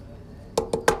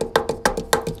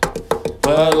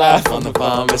a life on the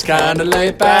farm is kinda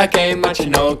laid back. Ain't much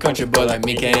an old country boy like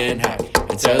me can hack.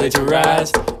 It's early to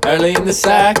rise, early in the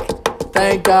sack.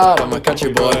 Thank God I'm a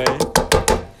country boy.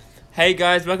 Hey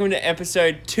guys, welcome to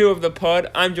episode 2 of the pod.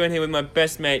 I'm joined here with my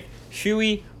best mate,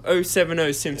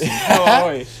 Huey070 Simpson. How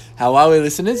are we? How are we,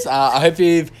 listeners? I hope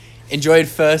you've enjoyed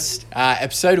first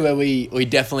episode where we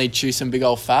definitely chew some big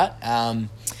old fat.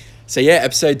 So yeah,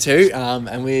 episode 2,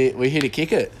 and we're here to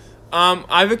kick it.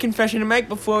 I have a confession to make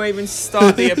before we even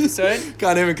start the episode.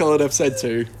 Can't even call it episode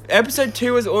 2. Episode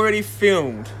 2 was already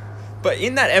filmed, but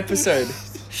in that episode,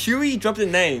 Huey dropped a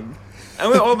name.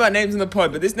 And we're all about names in the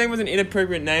pod, but this name was an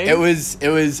inappropriate name. It was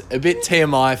a bit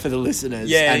TMI for the listeners.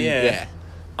 Yeah.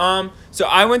 So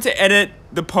I went to edit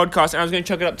the podcast and I was going to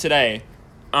chuck it up today.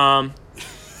 But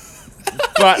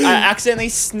I accidentally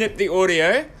snipped the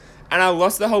audio and I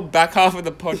lost the whole back half of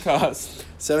the podcast.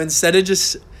 So instead of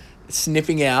just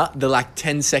snipping out the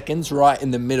 10 seconds right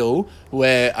in the middle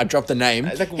where I dropped the name.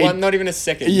 Not even a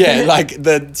second. Yeah,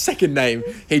 the second name.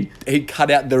 He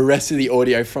cut out the rest of the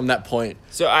audio from that point.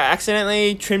 So I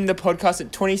accidentally trimmed the podcast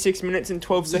at 26 minutes and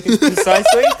 12 seconds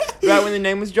precisely, right when the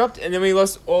name was dropped, and then we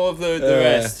lost all of the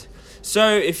rest.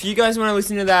 So if you guys want to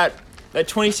listen to that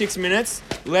 26 minutes,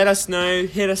 let us know,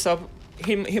 hit us up,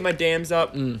 hit my DMs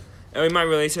up, and we might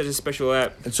release it as a special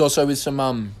app. It's also with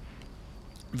some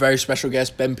very special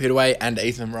guests, Ben Pittaway and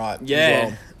Ethan Wright.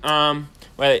 Yeah. As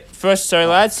well.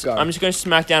 Lads, go. I'm just going to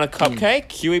smack down a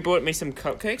cupcake. Huey bought me some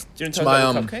cupcakes. Do you want to talk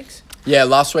about the cupcakes? Yeah,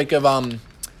 last week of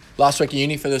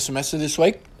uni for the semester this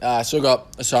week. Still got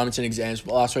assignments and exams,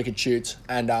 but last week it shoots.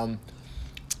 And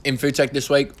in food tech this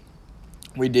week,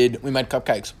 we made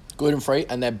cupcakes, gluten free,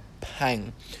 and they're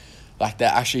pang. They're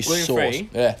actually gluten-free?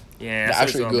 sauced. Yeah. Yeah, they're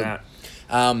actually good.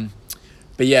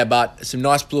 But some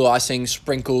nice blue icing,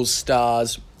 sprinkles,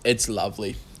 stars. It's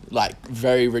lovely.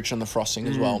 Very rich on the frosting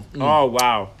as well. Oh,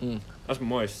 wow. That's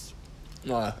moist.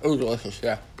 No, it was delicious,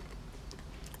 yeah.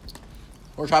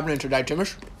 What's happening today,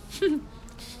 Timish?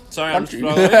 Sorry, I'm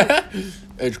crunchy.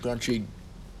 It's crunchy.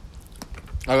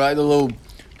 I like the little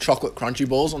chocolate crunchy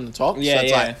balls on the top.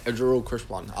 Yeah, so it's a real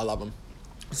crisp one. I love them.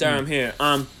 Sorry, I'm here.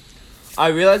 I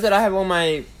realized that I have all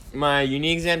my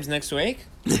uni exams next week.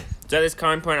 So at this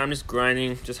current point, I'm just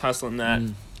grinding, just hustling that,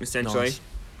 essentially.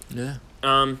 Nice.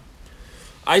 Yeah.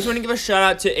 I just want to give a shout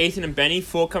out to Ethan and Benny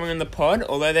for coming on the pod.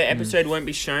 Although their episode won't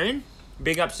be shown,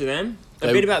 big ups to them.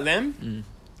 A bit about them.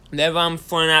 They've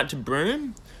flown out to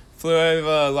Broome. Flew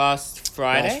over last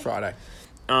Friday.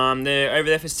 They're over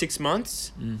there for 6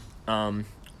 months.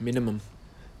 Minimum.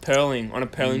 Pearling on a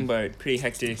pearling boat. Pretty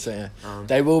hectic. So yeah.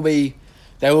 They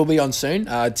will be on soon.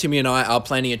 Timmy and I are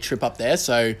planning a trip up there,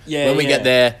 so when we get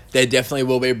there definitely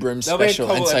will be a Broome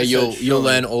special, and so you'll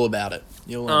learn all about it.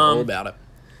 You'll learn all about it.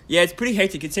 Yeah, it's pretty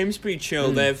hectic. It seems pretty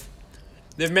chill. They've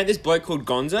met this bloke called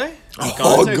Gonzo.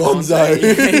 Gonzo.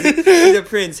 He's a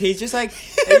prince. He's just like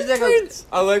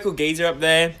a local geezer up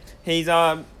there. He's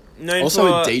known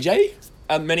also for a DJ.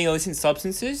 Many illicit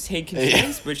substances he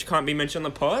consumes, which can't be mentioned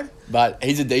on the pod. But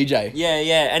he's a DJ.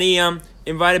 Yeah, and he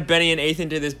invited Benny and Ethan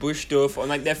to this bush doof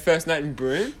on their first night in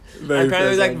Broome. Apparently it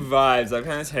was vibes.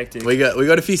 Apparently it's hectic. We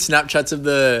got a few Snapchats of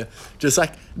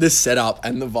the setup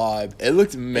and the vibe. It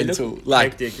looked mental.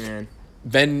 Hectic, man.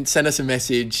 Ben sent us a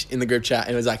message in the group chat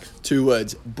and it was 2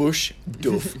 words: bush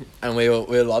doof, and we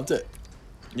loved it.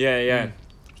 Yeah.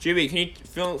 Juby, can you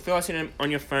fill us in on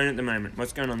your phone at the moment?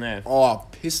 What's going on there? Oh,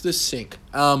 piss the sink.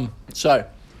 So,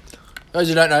 those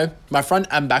who don't know, my front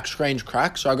and back screen's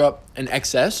cracked, so I got an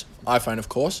XS iPhone, of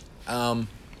course.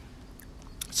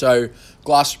 So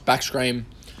glass back screen,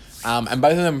 and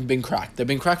both of them have been cracked. They've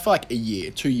been cracked for a year,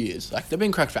 2 years. They've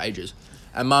been cracked for ages.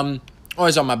 And Mum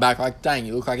always on my back, dang,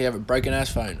 you look like you have a broken ass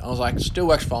phone. I was still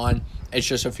works fine. It's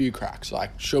just a few cracks.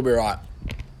 She'll be right.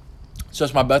 So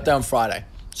it's my birthday on Friday.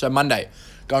 So Monday,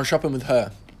 going shopping with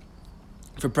her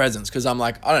for presents, because I'm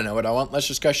I don't know what I want. Let's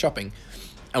just go shopping.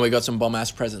 And we got some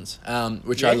bomb-ass presents,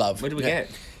 which I love. What did we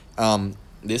get?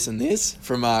 This and this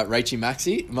from Rachie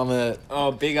Maxie. Mama.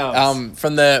 Oh, big ups.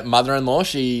 From the mother-in-law.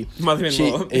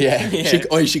 Mother-in-law? Yeah.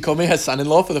 She called me her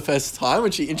son-in-law for the first time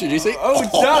when she introduced me.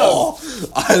 Oh,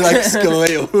 I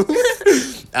squeal.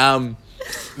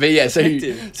 But yeah,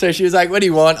 so she was like, what do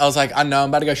you want? I was like, I know, I'm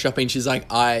about to go shopping. She's like,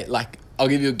 I'll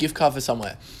give you a gift card for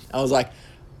somewhere. I was like,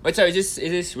 wait, so is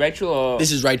this Rachel or?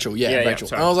 This is Rachel, yeah Rachel.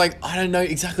 And I was like, I don't know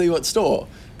exactly what store.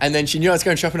 And then she knew I was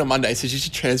going shopping on Monday, so she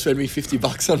just transferred me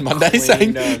 $50 on Monday,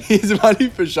 saying, here's money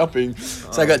for shopping.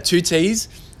 So I got 2 tees,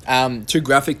 2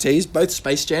 graphic tees, both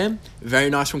Space Jam, very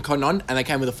nice from Cotton On, and they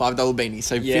came with a $5 beanie,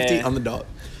 so 50 on the dot.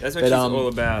 That's what she's all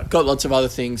about. Got lots of other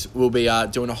things. We'll be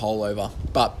doing a haul over.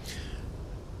 But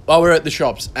while we're at the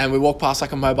shops and we walk past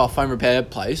a mobile phone repair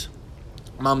place,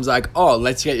 Mum's like, oh,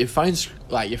 let's get your phone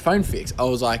fixed. I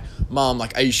was like, Mum,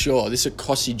 like, are you sure? This is a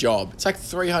costly job. It's like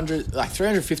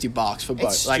 $350 for both.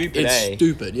 It's like, stupid, it's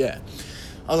stupid, yeah.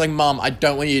 I was like, Mum, I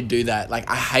don't want you to do that. Like,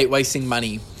 I hate wasting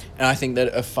money. And I think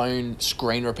that a phone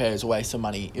screen repair is a waste of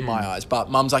money in my eyes.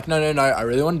 But Mum's like, no, I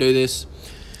really want to do this.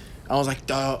 I was like,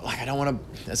 duh, like, I don't want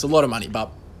to, that's a lot of money,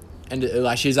 and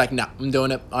like, she's like, nah, I'm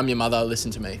doing it. I'm your mother,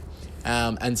 listen to me.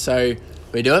 And so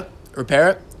we do it, repair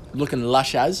it, looking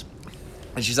lush as.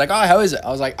 And she's like, oh, how is it? I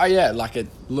was like, oh yeah, like it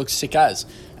looks sick as.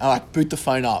 And I like boot the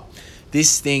phone up.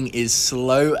 This thing is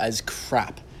slow as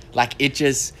crap. Like it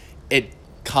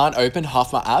can't open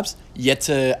half my apps. Yet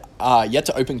to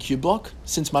open QBlock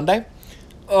since Monday.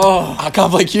 Oh, I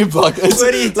can't play QBlock. What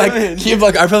are you like, doing?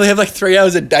 QBlock, I probably have like 3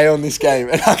 hours a day on this game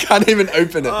and I can't even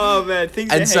open it. Oh man,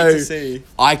 things And I so hate to see.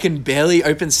 I can barely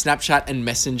open Snapchat and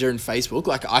Messenger and Facebook.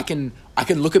 Like I can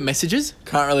look at messages,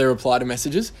 can't really reply to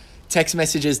messages. Text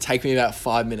messages take me about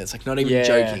 5 minutes, like not even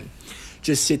joking.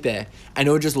 Just sit there and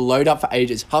it'll just load up for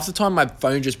ages. Half the time my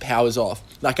phone just powers off.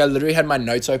 Like I literally had my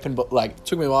notes open, but like it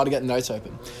took me a while to get the notes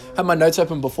open. Had my notes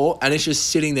open before and it's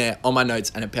just sitting there on my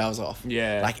notes and it powers off.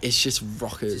 Yeah. Like it's just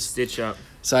rockers. Just stitch up.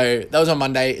 So that was on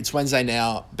Monday. It's Wednesday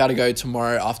now. About to go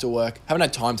tomorrow after work. Haven't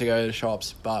had time to go to the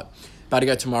shops, but about to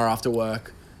go tomorrow after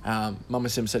work. Mama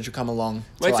Sim said she'll come along to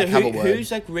Wait, like so have a word.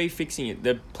 who's like refixing it?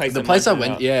 The place. The place I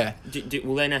went, yeah.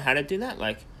 Will they know how to do that?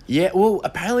 Like. Yeah, well,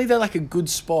 apparently they're like a good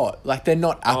spot. Like they're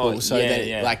not Apple, so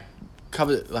they like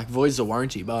cover like voids the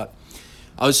warranty. But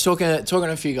I was talking to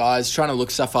a few guys trying to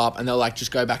look stuff up, and they'll like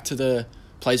just go back to the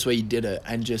place where you did it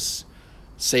and just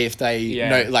see if they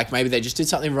know, like maybe they just did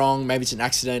something wrong, maybe it's an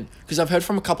accident. Because I've heard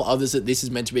from a couple others that this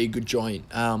is meant to be a good joint.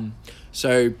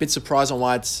 So bit surprised on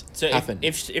why it's happened.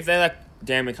 If they like,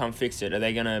 damn, we can't fix it, are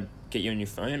they gonna get you a new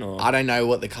phone or? I don't know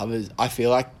what the covers. I feel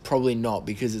like probably not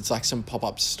because it's like some pop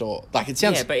up store. Like it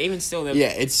sounds. Yeah, but even still,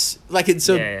 it's like it's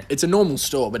a normal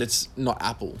store, but it's not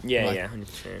Apple. Yeah, like,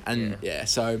 100%. And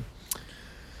so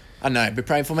I don't know. Be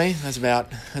praying for me. That's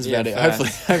about it. Fair.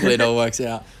 Hopefully it all works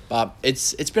out. But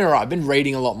it's been alright. I've been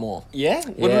reading a lot more. Yeah.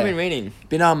 What have you been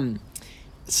reading?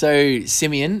 So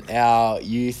Simeon, our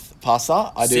youth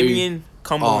pastor, Simeon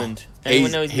Cumberland.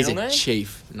 Anyone know his middle name? He's a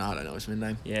chief. No, I don't know his middle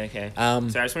name. Yeah, okay. So I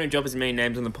just want to drop as many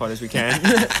names on the pod as we can.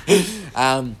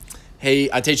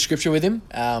 I teach scripture with him.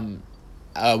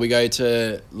 We go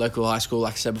to local high school,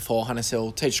 like I said before, Hunters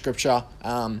Hill, teach scripture.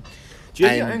 Do you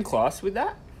have your own class with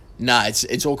that? Nah,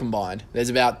 it's all combined. There's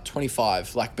about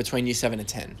 25, like between year 7 and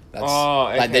 10. That's,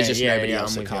 okay. Like there's just nobody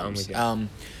else that comes.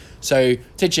 So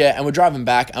teach it, and we're driving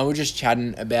back, and we're just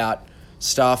chatting about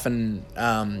stuff, and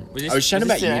I was chatting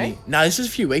about uni. No, this was a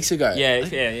few weeks ago.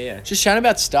 Yeah. Just chatting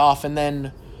about stuff, and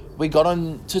then we got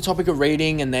on to the topic of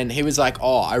reading, and then he was like,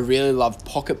 oh, I really love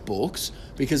pocket books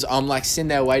because I'm like sitting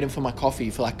there waiting for my coffee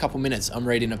for like a couple minutes. I'm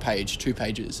reading a page, 2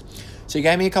 pages. So he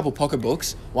gave me a couple pocket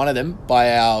books, one of them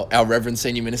by our Reverend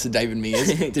Senior Minister David Mears.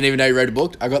 Didn't even know he wrote a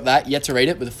book. I got that, yet to read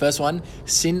it, but the first one,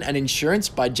 Sin and Insurance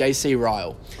by J.C.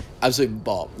 Ryle. Absolute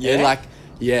bop. Yeah?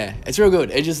 It's real good.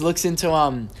 It just looks into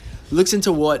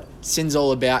what sin's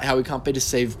all about, how we can't be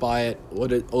deceived by it,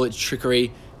 all its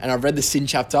trickery. And I've read the sin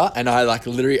chapter, and I like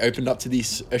literally opened up to the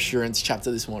assurance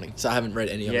chapter this morning. So I haven't read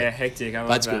any of it. Yeah, hectic. I love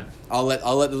That's that. good. I'll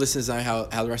let the listeners know how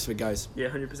the rest of it goes. Yeah,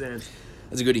 100%.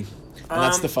 That's a goodie. And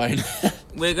that's the phone.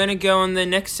 We're going to go on the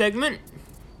next segment.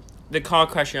 The car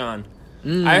crash yarn.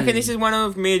 I reckon this is one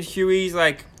of me and Huey's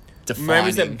like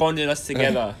moments that bonded us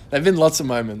together. There've been lots of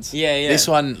moments. Yeah. This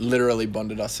one literally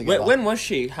bonded us together. When was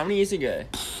she? How many years ago?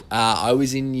 I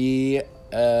was in year...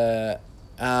 what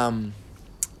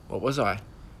was I?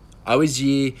 I was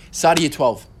started year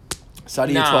 12.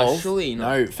 Started year 12. Surely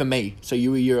not. No, for me. So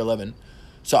you were year 11.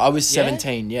 So I was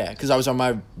 17, because I was on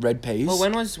my red peas. Well,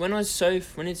 when did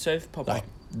Soph pop like up?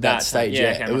 that stage,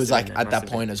 Okay, it was like at that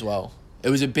point as well.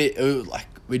 It was like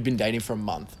we'd been dating for a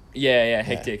month. Yeah,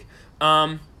 hectic.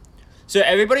 So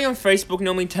everybody on Facebook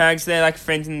normally tags their like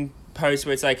friends and posts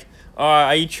where it's like, oh,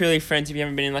 are you truly friends if you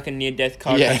haven't been in like a near-death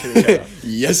car crash with each other?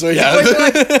 Yes, we have.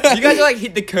 You guys are like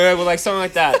hit the curb or like something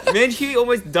like that. Me and Huey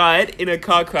almost died in a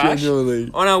car crash.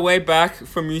 Genuinely. On our way back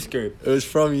from youth group. It was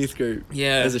from youth group.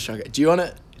 Yeah. It was a shocker. Do you want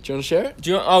to share it?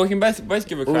 We can both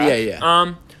give a crack. Oh,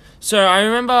 yeah. So I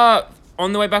remember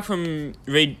on the way back from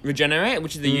Regenerate,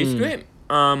 which is the youth group.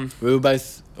 We were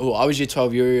both... Oh, I was year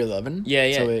 12, you were year 11.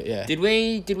 Yeah. So Did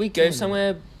we go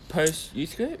somewhere post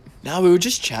youth group? No, we were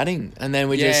just chatting, and then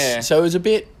we just... So it was a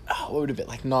bit... what would it be?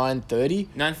 Like 9:30?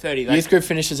 9:30. Like, youth group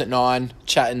finishes at 9,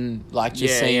 chatting, like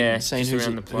just seeing just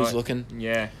who's looking.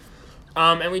 Yeah.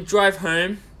 And we drive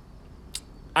home.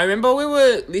 I remember we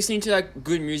were listening to like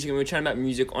good music and we were chatting about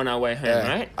music on our way home,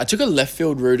 right? I took a left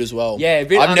field route as well. Yeah, a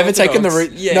bit I've never taken the route.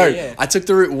 unorthodox. No, Yeah. I took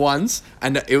the route once,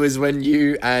 and it was when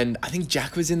you and I think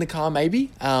Jack was in the car,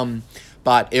 maybe.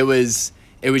 But it was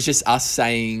just us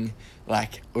saying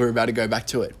like we're about to go back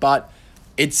to it. But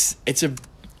it's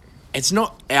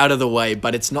not out of the way,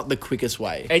 but it's not the quickest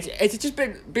way. It's just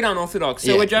a bit unorthodox.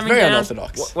 So Yeah, we're it's driving very down.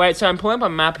 unorthodox. Wait, so I'm pulling up a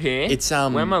map here. It's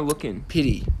Where am I looking?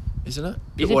 Pity, isn't it?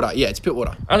 Is it? Pittwater. Yeah, it's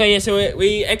Pittwater. Okay, yeah. So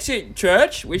we exit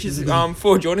church, which is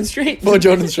 4 Jordan Street. 4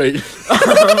 Jordan Street.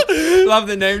 Love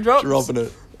the name drop. Dropping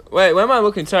it. Wait, where am I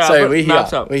looking? Sorry, So I'll put we're here.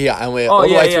 maps up. We're here, and we're Oh, all the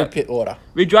yeah, way yeah. through Pittwater.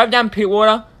 We drive down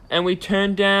Pittwater and we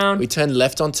turn down. We turned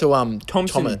left onto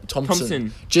Thompson.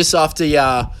 Thompson. Just after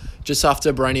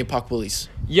Baronia Park Woolies.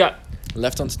 Yeah,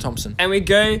 Left onto Thompson. and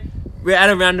we're at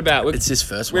a roundabout. It's this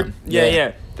first We're- one.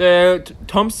 yeah. The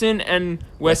Thompson and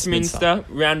Westminster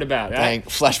roundabout, right? Dang,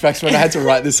 flashbacks when I had to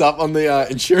write this up on the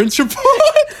insurance report.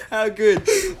 How good.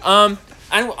 And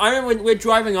I remember when we're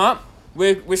driving up,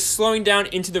 we're slowing down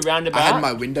into the roundabout. I had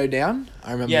my window down.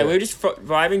 I remember. Yeah, we were just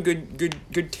vibing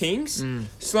good things.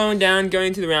 Slowing down,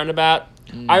 going to the roundabout.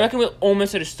 I reckon we're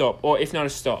almost at a stop, or if not a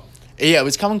stop. Yeah, it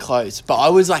was coming close, but I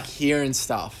was like hearing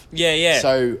stuff. Yeah.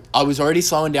 So I was already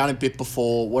slowing down a bit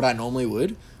before what I normally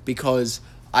would because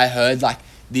I heard like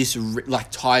this like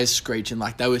tires screeching,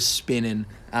 like they were spinning.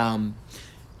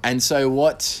 And so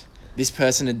what this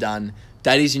person had done,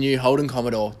 Daddy's new Holden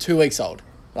Commodore, 2 weeks old.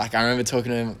 Like I remember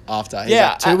talking to him after. He's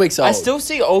like 2 weeks old. I still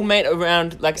see old mate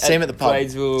around like See him at the pub.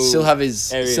 Gladesville Still have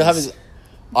his areas.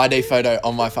 ID photo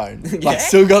on my phone. Yeah? Like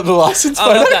still got the license I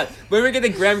photo. love that. When we get the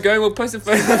gram going, we'll post a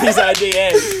photo of his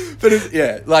ID.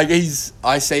 But like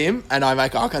I see him and I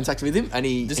make eye contact with him and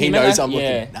he Does he knows make I'm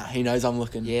that? looking. Nah, he knows I'm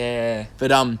looking. Yeah.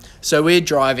 But so we're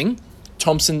driving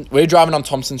on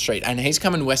Thompson Street and he's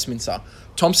coming Westminster.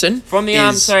 Thompson From the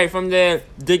is, from the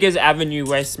Diggers Avenue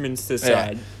Westminster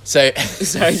side. So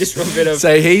So just for a bit of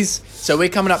so we're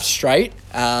coming up straight,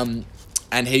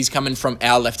 and he's coming from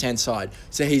our left hand side.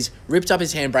 So he's ripped up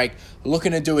his handbrake,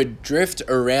 looking to do a drift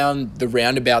around the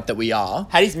roundabout that we are.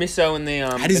 had his misso in the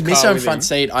Had his the misso car in with front him.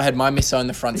 seat. I had my misso in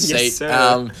the front Yes, seat.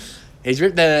 sir. He's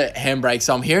ripped the handbrake,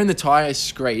 so I'm hearing the tire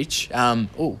screech.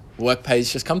 Work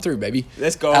pay's just come through, baby.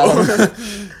 Let's go.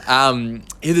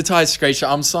 Hear the tires screech. So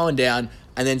I'm slowing down,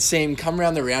 and then see him come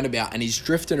around the roundabout, and he's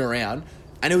drifting around,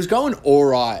 and it was going all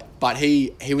right, but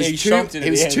he was He too shocked it at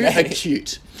the too end, eh?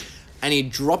 acute, and he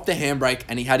dropped the handbrake,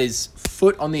 and he had his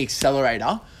foot on the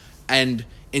accelerator, and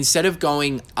instead of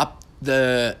going up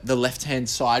the left hand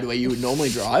side where you would normally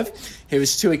drive, he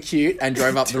was too acute and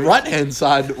drove up the right hand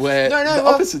side where the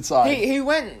opposite side. He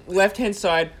went left hand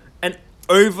side and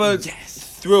over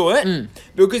through it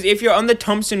because if you're on the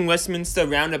Thompson Westminster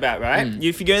roundabout, right?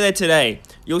 If you go there today,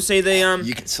 you'll see the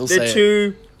You can still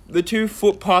see the two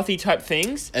footpathy type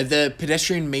things. The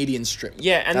pedestrian median strip.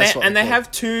 Yeah, and That's they what and they're they called.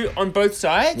 have two on both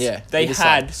sides. Yeah, they either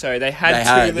had side. they had They two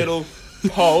had. little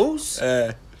poles.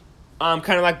 Kind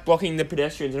of like blocking the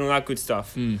pedestrians and all that good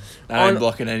stuff. I ain't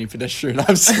blocking any pedestrian.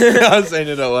 I've seen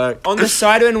it at work. On the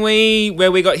side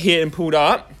where we got hit and pulled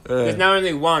up, there's now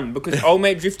only one because old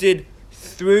mate drifted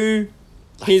through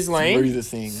his lane, Through the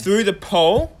thing. through the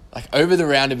pole, Like over the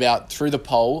roundabout, through the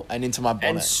pole, and into my and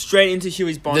bonnet. straight into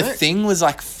Huey's bonnet. The thing was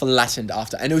like flattened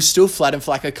after, and it was still flattened for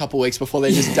like a couple of weeks before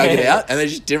they just dug it out, and they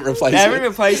just didn't replace They it. haven't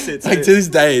replaced it. So Like to this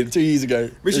day, 2 years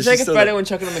ago. we should it's take a just still photo there. and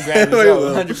chuck it on the ground as We well,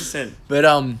 will.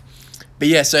 100%. But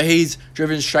yeah, so he's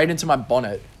driven straight into my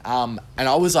bonnet, and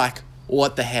I was like,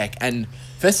 what the heck? And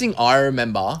first thing I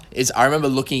remember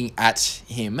looking at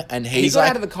him, and He he's got like,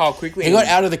 out of the car quickly. he got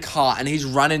out of the car, and he's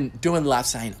running, doing laps,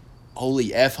 saying,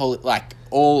 "Holy F, holy," like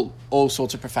all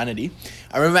sorts of profanity.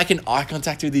 I remember making eye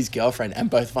contact with his girlfriend, and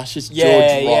both of us just jaw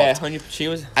dropped. 100%. She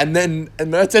was. And then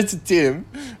I said to Tim,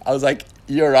 I was like,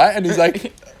 "You alright?" And he's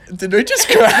like, "Did we just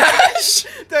crash?"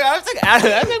 Dude, I was like out of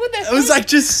that. I was like, what the It was like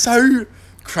just so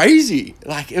crazy.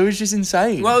 Like it was just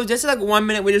insane. Well, just like 1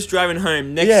 minute we're just driving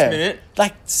home. Next minute,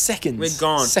 like seconds. we're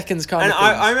gone. Seconds kind and of.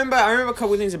 I remember a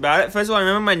couple of things about it. First of all, I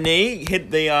remember my knee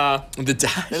hit the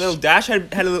dash. the little dash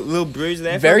had a little bruise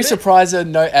there. for a Very bit. surprised that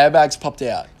no airbags popped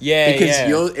out. Yeah, because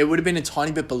yeah. it would have been a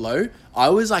tiny bit below. I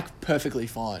was like perfectly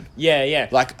fine. Yeah.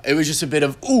 Like it was just a bit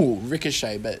of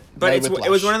ricochet, but no It was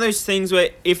whiplash. one of those things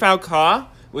where if our car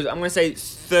was, I'm gonna say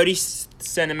 30 I'd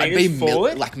centimeters be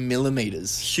forward, like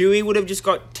millimeters. Huey would have just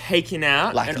got taken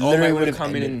out, Like and old literally mate would have have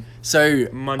come in and So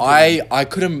munted I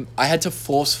couldn't. I had to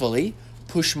forcefully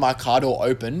push my car door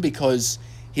open because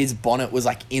his bonnet was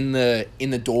like in the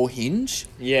door hinge.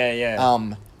 yeah.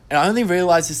 And I only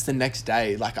realized this the next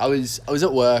day. Like I was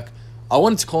at work. I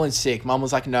wanted to call in sick. Mum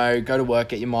was like, no, go to work,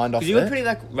 get your mind off it. Because you were pretty,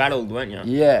 like, rattled, weren't you?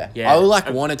 Yeah. Yeah. I like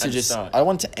At wanted to the just, start. I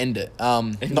wanted to end it.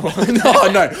 No,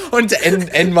 I wanted to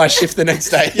end my shift the next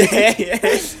day. Yeah.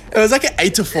 It was like an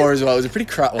 8 to 4 as well. It was a pretty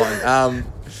crap one.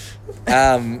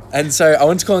 And so I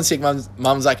went to call in sick.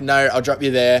 Mum's like, no, I'll drop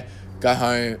you there. Go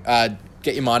home,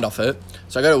 get your mind off it.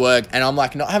 So I go to work and I'm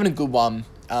like not having a good one.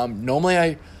 Normally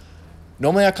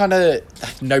I kind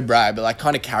of, no brag, but like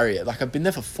kind of carry it. Like I've been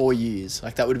there for 4 years.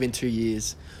 Like that would have been 2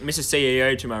 years. Mr.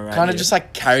 CEO to my right. Kind of just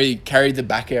like carry the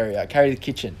back area, carry the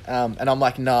kitchen. And I'm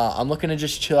like, nah, I'm looking to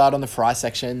just chill out on the fry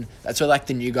section. That's where like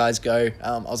the new guys go.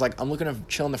 I was like, I'm looking to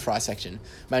chill in the fry section.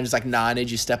 Manager's like, nah, I need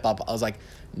you to step up. I was like,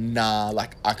 nah,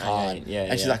 like I can't. Yeah,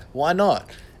 and she's like, why not?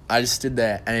 I just stood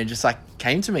there and it just like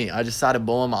came to me. I just started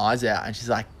bawling my eyes out and she's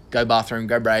like, go bathroom,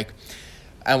 go break.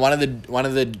 And one of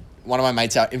my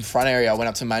mates out in front area went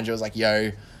up to the manager, was like,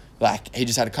 yo, like he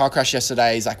just had a car crash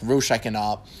yesterday. He's like real shaken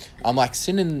up. I'm like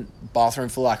sitting in the bathroom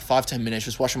for like 5-10 minutes,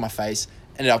 just washing my face.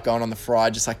 Ended up going on the fry,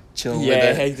 just like chilling with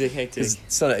it. Yeah, hectic.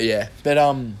 Sort of, yeah. But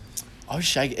I was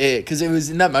shaking it because it was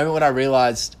in that moment when I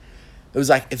realized it was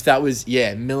like if that was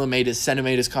millimeters,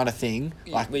 centimeters kind of thing,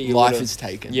 like life is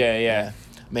taken. Yeah.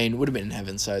 I mean, would have been in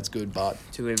heaven, so it's good, but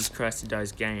To live is Christ, to die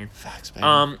is gain. facts,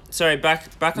 baby. Sorry, back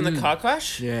on the car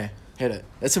crash. Yeah, hit it.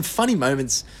 There's some funny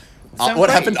moments. Some What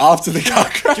funny- happened after the car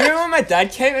crash? Do you remember when my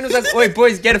dad came and was like, "Oi,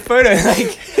 boys, get a photo." Like,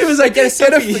 He was like, Get a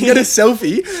selfie. get a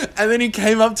selfie. And then he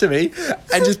came up to me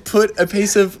and just put a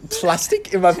piece of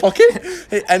plastic in my pocket.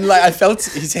 And like, I felt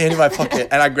his hand in my pocket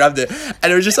and I grabbed it.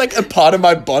 And it was just like a part of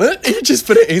my bonnet. He just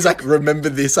put it, he's like, remember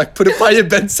this, like put it by your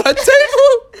bedside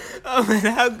table. oh man,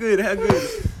 how good.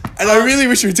 And I really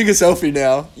wish we took a selfie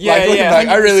now. Yeah, like, looking yeah, back,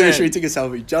 I really 100%. wish we took a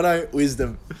selfie. Jono,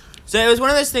 wisdom. So it was one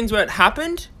of those things where it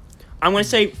happened. I'm gonna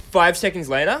say 5 seconds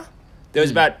later, there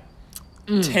was about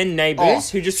 10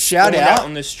 neighbors who just shout spawned out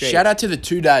on the street. Shout out to the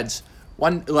two dads.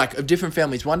 One, like, of different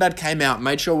families. One dad came out,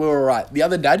 made sure we were all right. The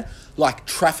other dad, like,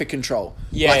 traffic control.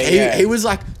 Yeah, like, yeah. He was,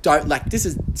 like, this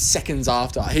is seconds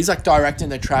after. He's, like, directing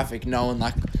the traffic, knowing,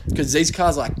 like, because these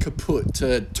cars, like, kaput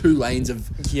to 2 lanes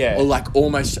of, Yeah. or, like,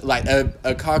 almost, like,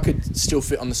 a car could still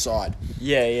fit on the side.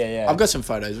 Yeah. I've got some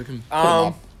photos. We can put them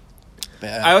up. But,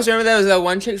 I also remember there was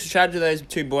one chick. Shout out to those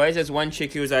 2 boys. There's one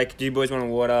chick who was like, "Do you boys want a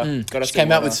water?" Got us she some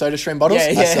came out water. with Soda Stream bottles.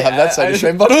 Yeah, I still have yeah. that Soda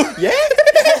Stream bottle. Yeah.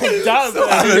 Dumb, Still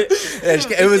have it.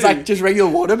 Yeah, it was like just regular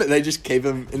water, but they just keep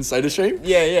them in Soda Stream.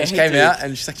 Yeah. She hey, came dude. out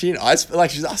and she's like, "She ice."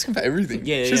 Like she's asking for everything.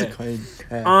 Yeah, she's yeah. a queen.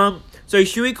 Yeah. So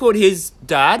Huey called his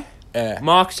dad. Yeah.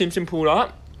 Mark Simpson pulled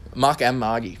up. Mark and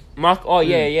Margie. Mark. Oh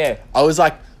yeah. I was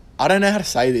like, I don't know how to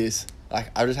say this. Like,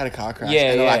 I just had a car crash.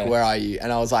 Yeah, and they're yeah. like, where are you?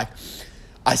 And I was like,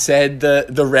 I said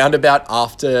the roundabout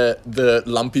after the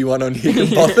lumpy one on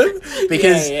Higginbotham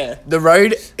because Yeah. the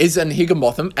road is in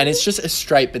Higginbotham and it's just a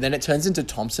straight, but then it turns into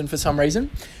Thompson for some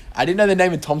reason. I didn't know the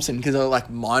name of Thompson because I was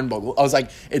like mind boggled. I was like,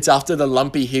 it's after the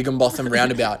lumpy Higginbotham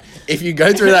roundabout. If you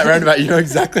go through that roundabout, you know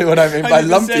exactly what I mean by 100%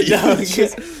 lumpy. dog.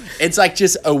 It's like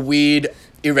just a weird,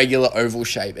 irregular oval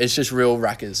shape. It's just real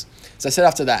rackers. So I said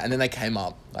after that, and then they came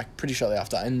up like pretty shortly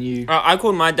after. And you, I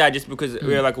called my dad just because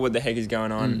we were like, "What the heck is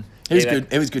going on?" it was Yeah. good.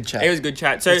 It was good chat. It was good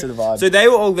chat. So, That's the vibe. so they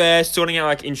were all there sorting out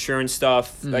like insurance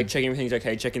stuff, like checking everything's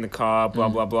okay, checking the car, blah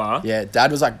blah blah. Yeah, Dad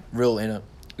was like real in it.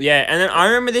 Yeah, and then I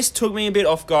remember this took me a bit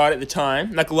off guard at the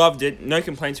time. Like, loved it, no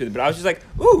complaints with it, but I was just like,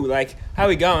 "Ooh, like, how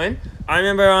we going?" I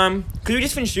remember, because we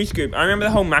just finished youth group. I remember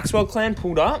the whole Maxwell clan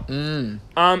pulled up, and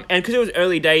because it was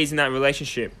early days in that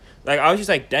relationship, like I was just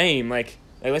like, "Damn, like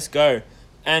let's go."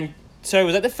 And so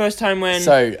was that the first time when?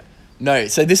 So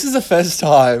this is the first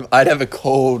time I'd ever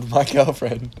called my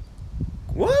girlfriend.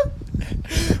 What?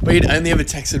 We'd only ever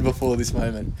texted before this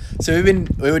moment. So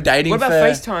we were dating What about for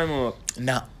FaceTime or?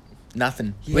 Nah,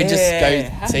 nothing. We'd just Yeah, go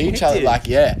how see each other. hectic. Like,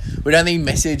 yeah. We'd only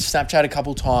message, Snapchat a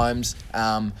couple times.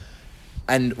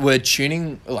 And we're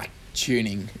tuning.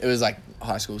 It was like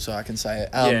high school, so I can say it.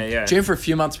 Yeah. Tuning for a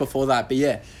few months before that. But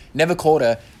yeah, never called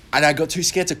her. And I got too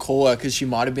scared to call her because she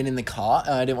might have been in the car.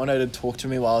 And I didn't want her to talk to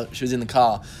me while she was in the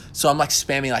car. So I'm like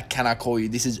spamming, like, can I call you?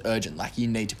 This is urgent. Like, you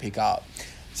need to pick up.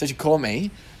 So she called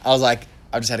me. I was like,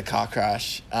 I just had a car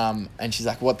crash. And she's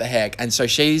like, what the heck? And so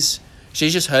she's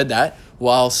just heard that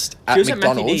whilst at She was at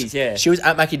McDonald's. Mackie D's, yeah. She was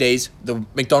at Mackie D's, the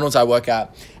McDonald's I work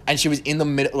at. And she was in the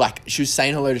middle, like, she was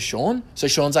saying hello to Sean. So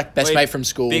Sean's like best Wait, mate from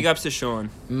school. Big ups to Sean.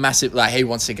 Massive, like, he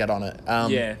wants to get on it.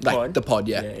 Yeah, like pod. the pod,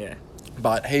 yeah. Yeah.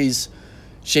 But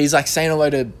she's like saying hello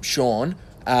to Sean,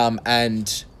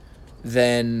 and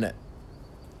then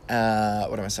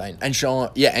what am I saying? And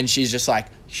Sean, yeah, and she's just like,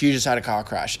 she just had a car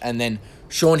crash, and then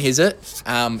Sean hears it.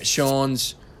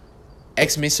 Sean's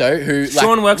ex-misso, who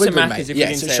Sean works we're at good Macca's, mates. if we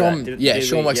didn't say that. Sean Did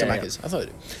works we? at Yeah, Macca's. I thought it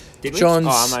did. Did we? Sean's,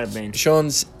 I might have been.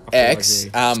 Sean's I feel like ex,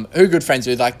 we- who good friends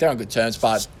with, like, they're on good terms,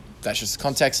 but that's just the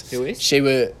context. Who is? She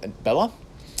was, Bella?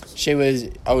 She was,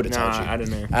 I would have told you. I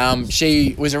don't know.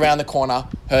 She was around the corner,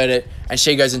 heard it, and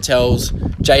she goes and tells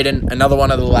Jaden, another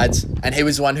one of the lads, and he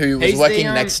was the one who was working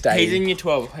next day. He's in year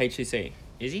 12 HCC,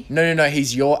 is he? No,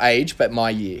 he's your age, but my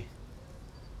year.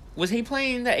 Was he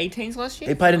playing in the 18s last year?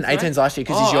 He played in 18s last year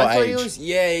because he's your I thought age. he was,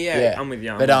 yeah. I'm with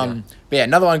you. But yeah,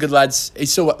 another one of good lads. He's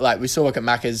still we still work at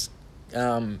Macca's,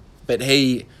 but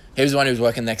he was the one who was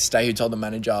working next day who told the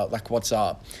manager like what's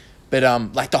up.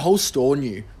 But like the whole store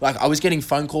knew. Like I was getting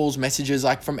phone calls, messages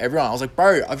like from everyone. I was like,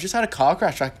 bro, I've just had a car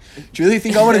crash. Like, do you really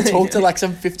think I want to talk to like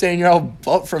some 15-year-old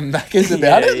bot from Macca's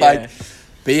about it? Like,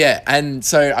 but yeah, and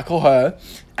so I call her.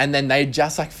 And then they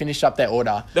just like finished up their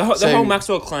order. The whole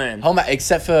Maxwell clan.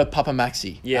 Except for Papa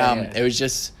Maxi. Yeah. It was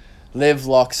just Liv,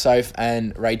 Locke, Soph,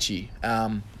 and Rachie.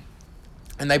 And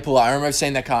they pull up. I remember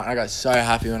seeing their car, and I got so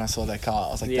happy when I saw their car.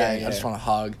 I was like, dang, I just want to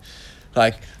hug.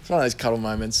 Like, it's one of those cuddle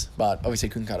moments, but obviously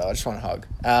couldn't cuddle. I just want to hug.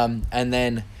 And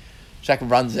then Jack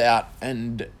runs out,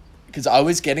 and because I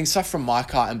was getting stuff from my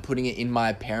car and putting it in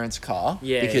my parents' car.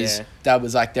 Because Dad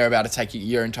was like, they're about to take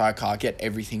your entire car, get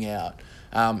everything out.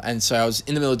 And so I was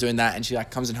in the middle of doing that, and she like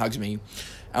comes and hugs me, and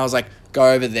I was like,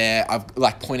 go over there. I've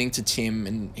like pointing to Tim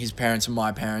and his parents and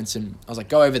my parents, and I was like,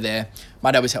 go over there.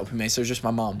 My dad was helping me, so it was just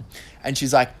my mum, and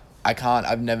she's like, I can't.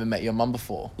 I've never met your mum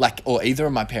before, like, or either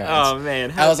of my parents. Oh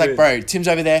man, I was like, bro, Tim's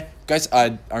over there. Go.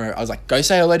 I was like, go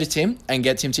say hello to Tim and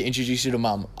get Tim to introduce you to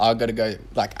mum. I gotta go.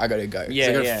 I gotta Yeah,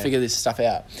 I gotta figure this stuff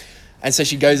out. And so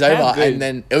she goes over, good. and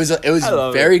then it was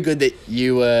very good that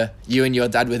you and your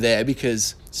dad were there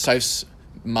because Soph's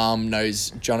mum knows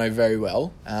Jono very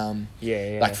well.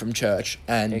 Like from church,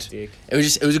 and Hectic. it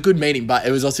was a good meeting, but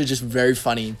it was also just very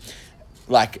funny,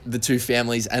 like the two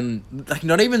families, and like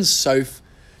not even Soph's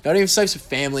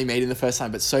family meeting the first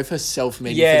time, but Soph herself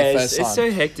meeting for the first time. It's so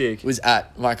hectic. Was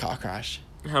at my car crash.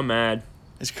 How mad.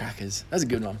 It's crackers. That was a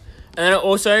good one. And then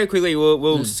also, quickly,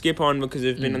 we'll skip on because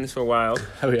we've been on this for a while.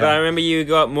 Oh, yeah. But I remember you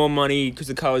got more money because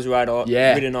the car was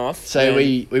written off. So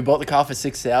we bought the car for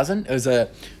 $6,000. It was a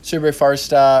Subaru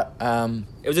Forester.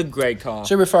 It was a great car.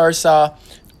 Subaru Forester,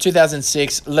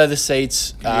 2006, leather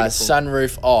seats,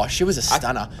 sunroof. Oh, she was a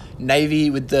stunner. Navy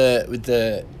with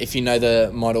the if you know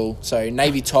the model. So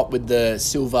navy top with the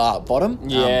silver bottom.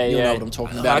 You'll know what I'm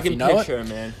talking about. I can picture her,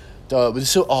 man.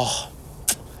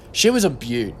 She was a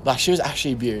beaut. Like, she was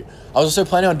actually a beaut. I was also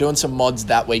planning on doing some mods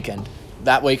that weekend.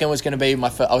 That weekend was going to be my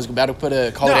first... I was about to put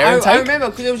a cold air intake. I remember,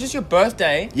 because it was just your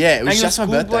birthday. Yeah, it was just my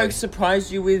birthday. And your school bloke surprised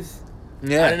you with... I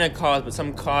don't know cars, but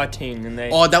some car thing, and they...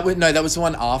 Oh, that was the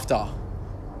one after.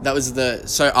 That was the...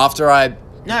 So, after I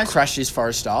crashed this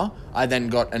Forester, I then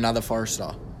got another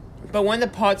Forester. But when the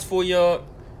parts for your...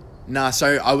 Nah,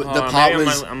 so the part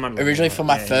was originally for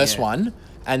my first one,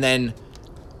 and then...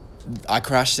 I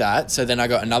crashed that, so then I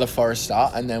got another Forester,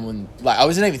 and then when I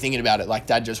wasn't even thinking about it, like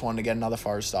Dad just wanted to get another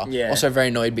Forester. Yeah. Also very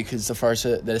annoyed because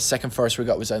the second Forester we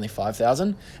got was only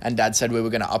 5,000, and Dad said we were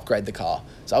going to upgrade the car.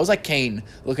 So I was like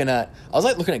looking at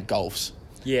Golfs.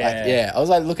 Yeah. I was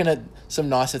like looking at some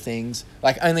nicer things.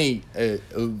 Like only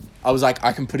I was like,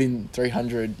 I can put in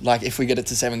 300, like if we get it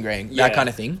to $7,000, that kind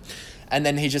of thing. And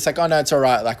then he's just like, oh no, it's all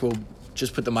right. Like we'll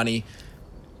just put the money.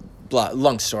 Blah,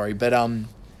 long story, but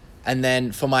and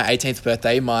then for my 18th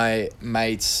birthday, my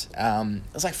mates, it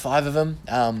was like 5 of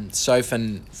them, Soph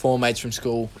and 4 mates from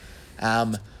school,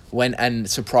 went and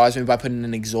surprised me by putting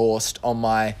an exhaust on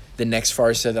the next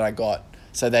Forester that I got.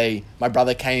 So my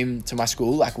brother came to my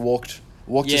school, like walked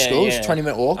to school. It was a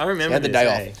 20-minute walk. I remember he had the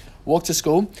day off. Walked to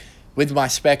school with my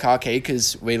spare car key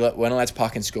because we weren't allowed to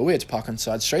park in school. We had to park on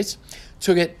side streets.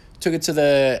 Took it to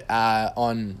the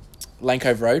on Lane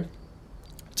Cove Road.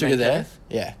 Took it there.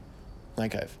 Yeah. Lane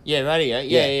Cove. Yeah, right,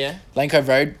 yeah. Lane Cove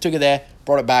Road, took it there,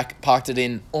 brought it back, parked it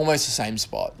in almost the same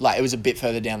spot. Like, it was a bit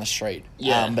further down the street.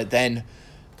 Yeah. But then,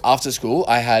 after school,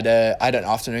 I had an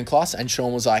afternoon class, and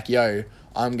Sean was like, yo,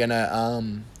 I'm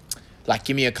gonna,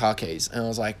 give me your car keys. And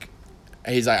he's like,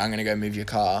 I'm gonna go move your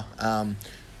car.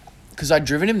 Because I'd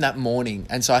driven him that morning,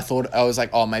 and so I was like,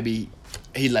 oh, maybe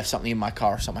he left something in my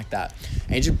car or something like that.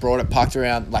 And he just brought it, parked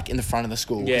around, in the front of the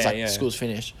school, because, the school's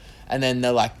finished. And then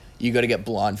they're like, you got to get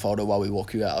blindfolded while we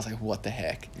walk you out. I was like, what the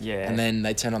heck? Yeah. And then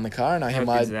they turn on the car and I hear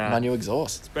my new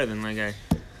exhaust. It's better than Lego.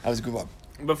 That was a good one.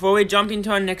 Before we jump into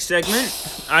our next segment,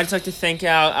 I'd just like to thank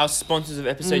our sponsors of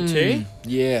episode 2.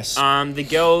 Yes. The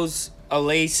girls,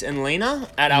 Elise and Lena,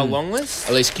 at our long list.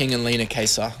 Elise King and Lena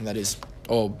Kesa, that is.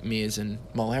 Or Mears and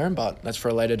Mulherron, but that's for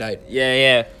a later date.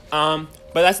 Yeah. But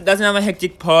that's another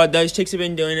hectic pod. Those chicks have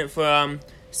been doing it for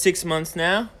 6 months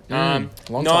now. Long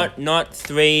time. Not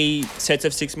 3 sets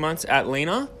of 6 months at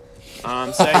Lena.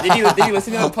 So did you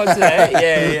listen to the pod today?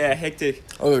 Yeah, hectic.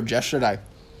 Oh, it was yesterday.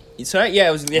 Sorry, yeah,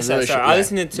 it was yesterday. really Sorry, shit, I yeah.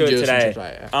 listened to it You listened today. to it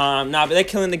today, But they're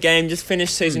killing the game. Just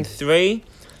finished season 3.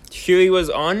 Huey was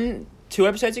on 2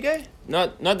 episodes ago.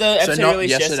 Not the episode So not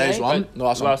released yesterday's yesterday, one, but the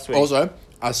last one. last week. Also,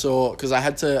 I saw, because I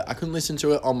couldn't listen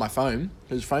to it on my phone,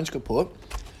 because phone's kaput.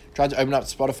 Tried to open up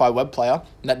Spotify web player,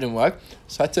 and that didn't work.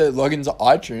 So I had to log into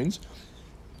iTunes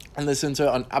and listen to it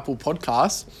on Apple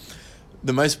Podcasts.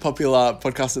 The most popular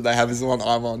podcast that they have is the one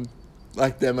I'm on.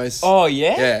 Like, their most... Oh,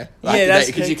 yeah? Yeah. Like, Yeah, that's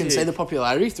because you can hectic. see the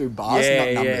popularity through bars, Yeah,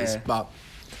 not numbers. yeah. But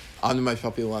I'm the most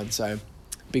popular one, so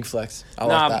big flex. I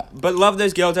like that. But love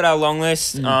those girls at our long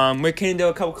list. We're keen to do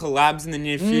a couple collabs in the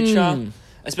near future,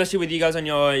 especially with you guys on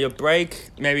your break.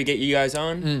 Maybe get you guys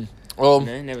on. Well,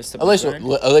 Never stop.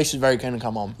 Alicia's very keen to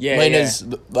come on. Yeah, Lena's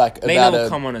like Lena about will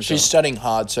come on as she's well. studying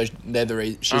hard, so she's the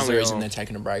Aren't we reason all? they're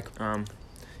taking a break.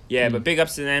 But big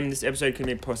ups to them. This episode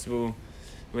couldn't be possible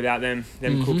without them.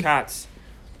 Them cool cats.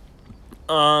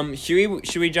 Huey,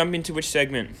 should we jump into which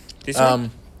segment? This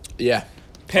one? Yeah.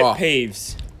 Pet Oh,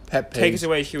 peeves. Pet peeves. Take us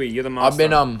away, Huey. You're the master. I've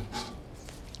been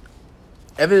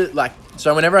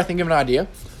so whenever I think of an idea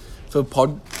for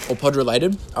pod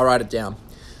related, I write it down.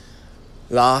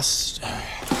 It was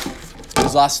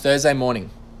last Thursday morning.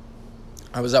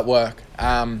 I was at work.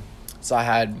 So I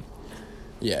had,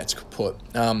 it's kaput.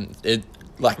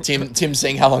 Tim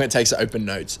seeing how long it takes to open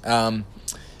notes. I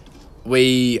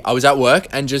was at work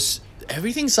and just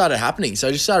everything started happening. So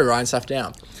I just started writing stuff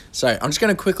down. So I'm just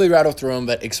going to quickly rattle through them,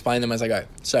 but explain them as I go.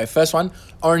 So first one,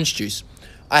 orange juice.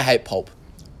 I hate pulp.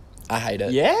 I hate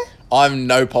it. Yeah? I'm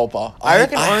no pulper. I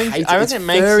reckon it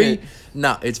makes it.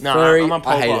 No, it's No, very... I'm a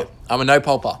I hate pulper. it. I'm a no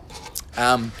pulper.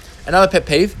 Another pet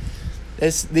peeve,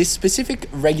 there's this specific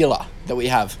regular that we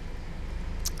have.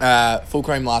 Full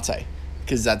cream latte.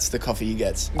 Because that's the coffee he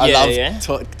gets. I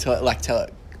love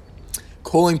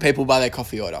calling people by their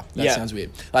coffee order. That sounds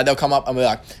weird. Like, they'll come up and be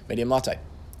like, medium latte.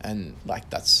 And, like,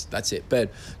 that's it. But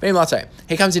medium latte.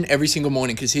 He comes in every single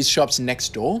morning because his shop's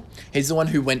next door. He's the one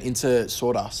who went into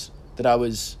Sawdust that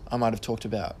I might have talked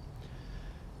about.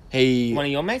 One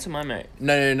of your mates or my mate?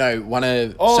 No. One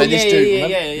of... Oh, so yeah, this dude,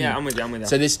 yeah. I'm with you.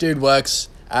 So this dude works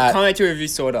at... Can't wait to review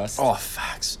Sawdust. Oh,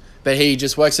 facts. But he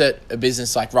just works at a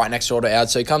business, like, right next door to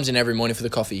ours. So he comes in every morning for the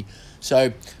coffee.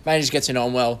 So, man, just gets in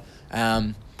on well.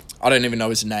 I don't even know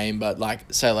his name, but,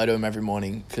 like, say hello to him every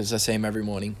morning because I see him every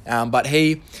morning. But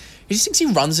he just thinks he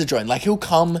runs the joint. Like, he'll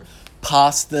come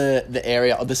past the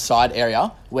area, or the side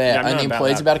area where only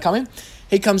employees are about to come in.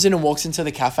 He comes in and walks into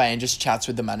the cafe and just chats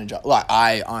with the manager. Like,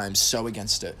 I am so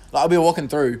against it. Like, I'll be walking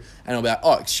through and I'll be like,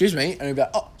 oh, excuse me. And he'll be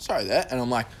like, oh, sorry there. And I'm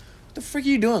like, what the frick are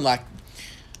you doing? Like,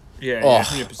 Yeah,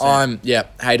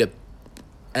 100%. Hate it.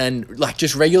 And, like,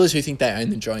 just regulars who think they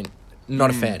own the joint. Not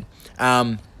a fan.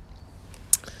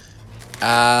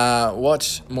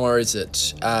 What more is it?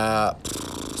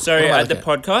 Sorry, at the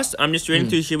podcast, I'm just reading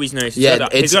through Huey's notes. Yeah,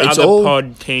 he's got it's other all-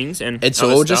 pod teams and It's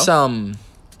other all stuff. just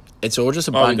it's all just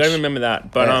a Oh, we bunch. gotta remember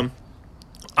that. But Yeah.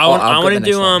 I I've want got to the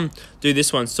next one. do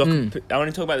this one. Soccer. I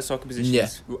want to talk about the soccer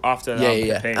positions after that.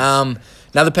 Yeah.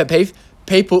 Another pet peeve.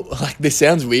 People, like, this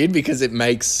sounds weird because it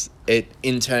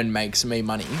in turn makes me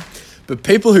money. But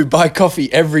people who buy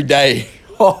coffee every day.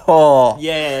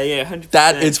 Yeah, 100%.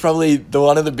 That is probably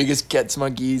one of the biggest gets my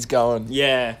gears going.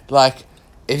 Yeah. Like,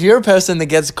 if you're a person that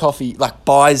gets a coffee, like,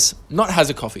 buys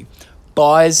a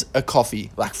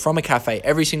coffee, like, from a cafe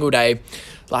every single day,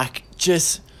 like,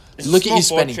 just look at you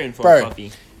spending. For Bro, a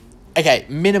coffee. okay,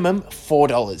 minimum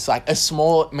 $4. Like, a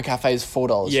small McCafe is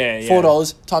 $4. Yeah.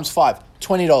 $4 times 5,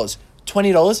 $20.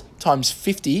 $20 times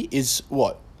 50 is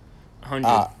what?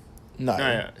 100.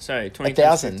 No, sorry, 20.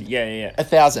 1,000. Yeah.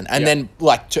 1,000, and then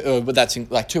but that's in,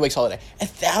 like, 2 weeks holiday.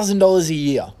 $1,000 a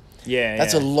year. Yeah.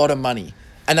 That's a lot of money,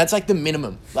 and that's like the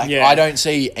minimum. Like, Yeah. I don't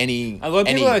see any. A lot of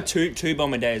people are two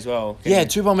bomb a day as well. Yeah,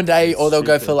 2 bomb a day, or they'll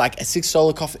go Stupid. for like a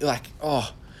 $6 coffee. Like,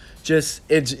 just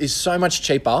it's so much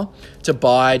cheaper to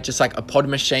buy just like a pod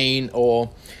machine, or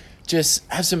just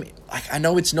have some. Like, I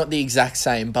know it's not the exact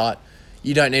same, but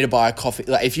you don't need to buy a coffee.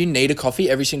 Like, if you need a coffee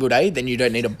every single day, then you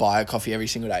don't need to buy a coffee every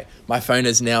single day. My phone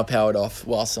is now powered off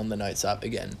whilst on the notes app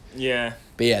again. Yeah.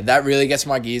 But yeah, that really gets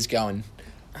my gears going.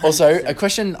 Also, 100%. a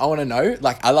question I want to know,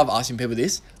 like, I love asking people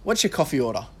this. What's your coffee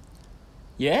order?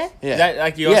 Yeah? Yeah. That,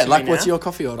 like, you Yeah, asking like, me what's now? your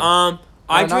coffee order? I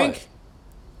I know drink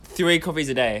 3 coffees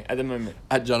a day at the moment.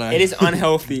 At Jono. It is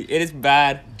unhealthy. It is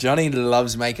bad. Johnny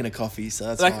loves making a coffee, so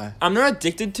that's Like, why. I'm not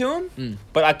addicted to them,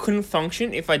 but I couldn't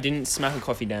function if I didn't smack a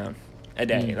coffee down a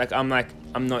day. Like, I'm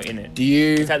not in it.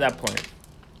 It's at that point.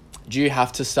 Do you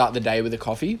have to start the day with a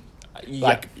coffee? Yeah.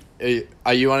 Like,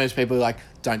 are you one of those people who, like,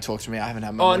 don't talk to me, I haven't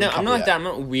had my Oh, morning no, coffee I'm not like yet? that. I'm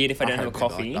not weird if I don't have a hate people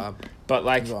coffee. like that But,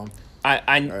 like, as well.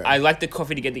 I like the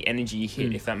coffee to get the energy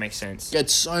hit, if that makes sense. Get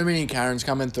so many Karens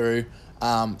coming through.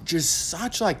 Just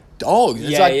such like dogs. It's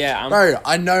Yeah, like, yeah, bro,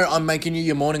 I know I'm making you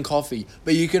your morning coffee,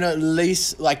 but you can at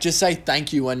least like just say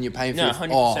thank you when you're paying for No, your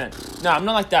 100%. No, I'm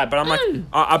not like that, but I'm like,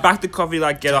 I back the coffee,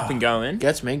 like, get up and going.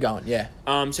 Gets me going, yeah.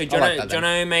 So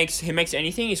Jono makes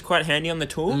anything. He's quite handy on the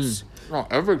tools.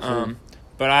 Not everything.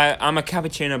 But I'm a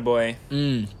cappuccino boy.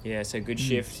 Mm. Yeah, so good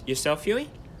shift. Yourself, Huey?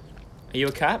 Are you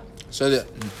a cap?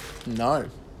 No.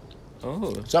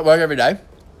 Oh. So I work every day.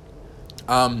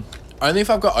 Only if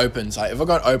I've got opens. Like, if I've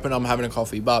got open, I'm having a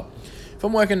coffee. But if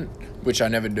I'm working, which I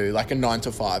never do, like a 9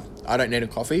 to 5, I don't need a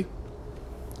coffee.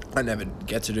 I never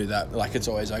get to do that. Like, it's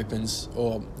always opens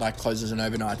or, like, closes and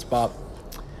overnights. But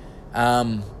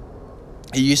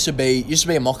it used to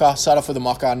be a mocha. Start off with a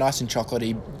mocha, nice and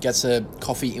chocolatey. Gets a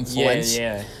coffee influence.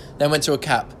 Yeah. Then went to a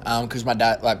cap, because my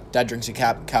dad drinks a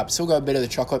cap. Still got a bit of the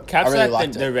chocolate. Caps I really like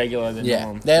liked the regular, the Yeah,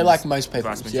 norm. they're like most people.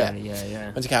 Vast Yeah. majority, yeah.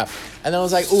 Went to cap. And then I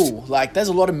was like, ooh, like, there's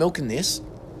a lot of milk in this.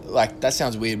 Like, that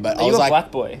sounds weird, but Are I you was a like,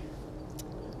 black boy?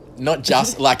 not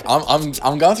just, like,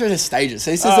 I'm going through the stages. So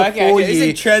this is a Okay. This is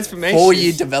a transformation.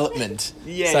 4-year development.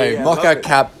 Yeah, So, yeah, mocha, love it.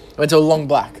 cap, went to a long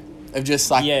black of just,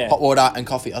 like, Yeah. hot water and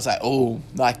coffee. I was like, oh,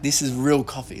 like, this is real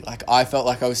coffee. Like, I felt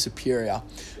like I was superior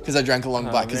because I drank a long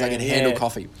black because I man, can handle yeah.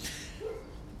 coffee.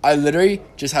 I literally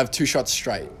just have 2 shots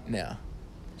straight now.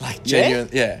 Like, genuine,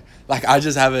 yeah. Like, I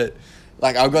just have it.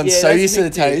 Like, I've gotten so that's used to the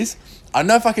addictive. taste. I don't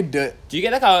know if I could do it. Do you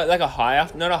get like a high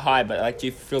after? Not a high, but like, do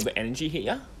you feel the energy hit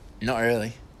you? Not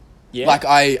really. Yeah. Like,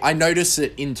 I notice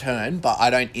it in turn, but I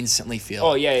don't instantly feel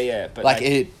Oh it. yeah. But Like,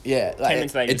 it, yeah. 10 Like,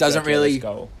 minutes later, it doesn't really... Let's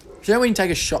go. You know when you take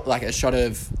a shot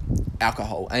of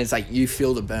alcohol and it's like you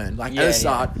feel the burn. Like, at the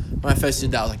start, when I first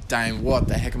did that, I was like, dang, what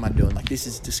the heck am I doing? Like, this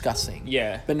is disgusting.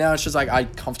 Yeah. But now it's just like, I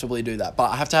comfortably do that. But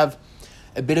I have to have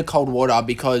a bit of cold water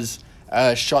because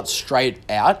a shot straight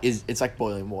out it's like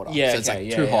boiling water. Yeah, So it's okay, like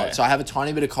yeah, too hot. yeah. So I have a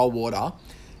tiny bit of cold water,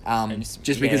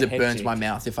 just because it burns hectic. my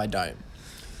mouth if I don't.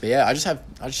 But yeah, I just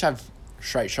have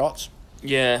straight shots.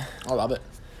 Yeah. I love it.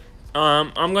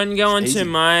 I'm going to go on easy. to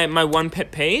my one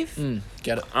pet peeve.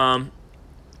 Get it. I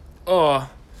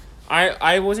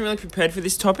wasn't really prepared for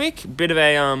this topic. Bit of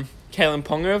a Kalen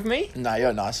Ponga of me. No,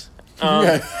 you're nice.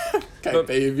 But- Can't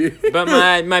be of you.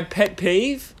 But my pet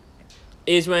peeve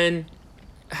is when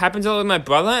happens a lot with my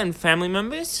brother and family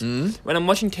members. When I'm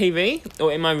watching TV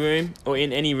or in my room or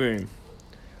in any room,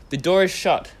 the door is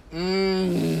shut.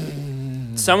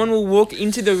 Someone will walk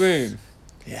into the room,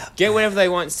 Yeah. get whatever they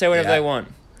want, say whatever Yeah. they want.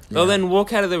 They'll then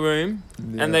walk out of the room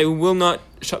and they will not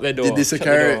shut their door. Did this shut the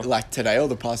occur door. like today or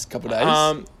the past couple of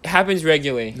days? Happens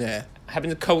regularly. Yeah.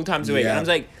 Happens a couple times a week. Yeah. And I'm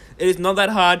like, it is not that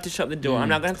hard to shut the door. I'm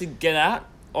not going to have to get out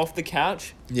off the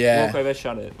couch, Yeah. walk over,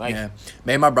 shut it. Like, Yeah.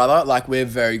 Me and my brother, like, we're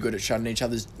very good at shutting each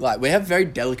other's... Like, we have very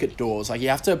delicate doors. Like, you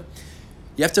have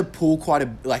to pull quite a...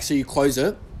 Like, so you close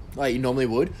it, like you normally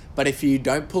would. But if you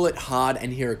don't pull it hard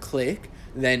and hear a click,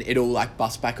 then it'll, like,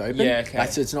 bust back open. Yeah, okay.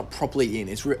 Like, so it's not properly in.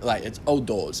 It's, like, it's old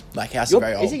doors. Like, house is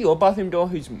very old. is it your bathroom door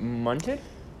who's munted?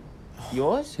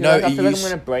 Yours? No, Like, I it feel like I'm used-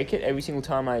 going to break it every single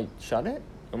time I shut it.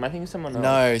 Or am I thinking of someone else?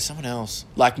 No, someone else.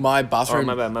 Like, my bathroom...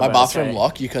 my bad, my bad, bathroom okay.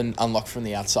 lock, you can unlock from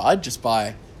the outside just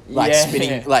by... Like, Yeah.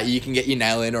 spinning... Like, you can get your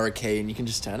nail in or a key and you can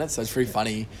just turn it. So it's pretty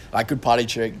funny. Like, good party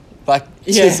trick. Like,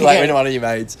 Yeah, just, like, yeah. with one of your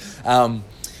mates.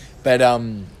 But yeah,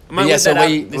 whip so that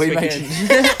we up this make...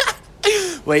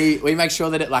 weekend. we make sure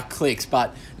that it, like, clicks.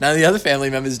 But none of the other family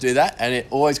members do that. And it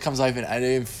always comes open and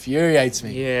it infuriates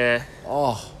me. Yeah.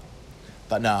 Oh.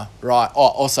 But nah. Right. Oh,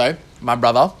 also, my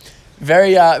brother...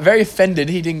 Very offended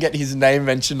he didn't get his name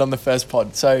mentioned on the first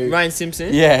pod. So Ryan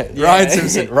Simpson? yeah, Ryan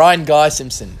Simpson. Ryan Guy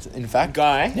Simpson, in fact.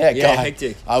 Guy? Yeah, Yeah, Guy.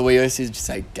 hectic. We always used to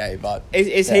say gay, but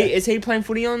Is Yeah. he playing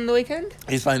footy on the weekend?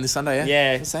 he's playing this Sunday, yeah?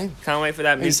 Yeah. The same. Can't wait for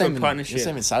that He's the mutual partnership. He's the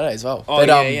same in Saturday as well. Oh,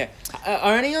 But, yeah.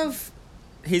 Are any of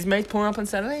his mates pulling up on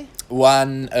Saturday?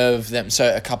 One of them,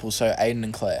 so a couple, so Aiden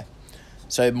and Claire.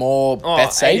 So more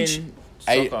Beth Sage.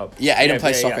 Aiden, Aiden soccer.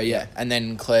 plays soccer, yeah. And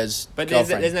then Claire's But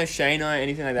girlfriend. there's no Shane or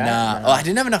anything like that? Nah. No. Oh, I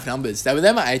didn't have enough numbers. They were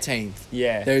there my 18th.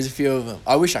 Yeah. There's a few of them.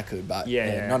 I wish I could, but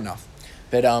Yeah. not enough.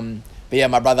 But yeah,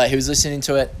 my brother, he was listening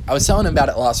to it. I was telling him about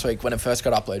it last week when it first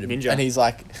got uploaded. Ninja. And he's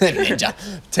like, Ninja.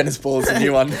 Tennis ball's a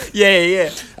new one. Yeah.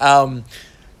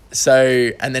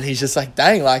 So, and then he's just like,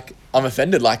 dang, like, I'm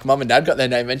offended. Like, mum and dad got their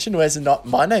name mentioned. Where's not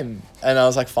my name? And I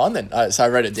was like, fine then. So I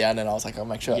wrote it down and I was like, I'll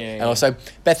make sure. Yeah, and yeah. also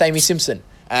Beth Amy Simpson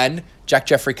and Jack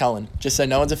Jeffrey Cullen. Just so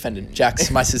no one's offended. Jack's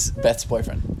my Beth's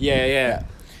boyfriend. Yeah.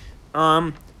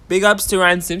 Big ups to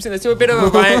Ryan Simpson. Let's do a bit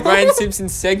of a Ryan Simpson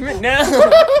segment now.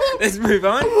 Let's move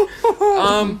on.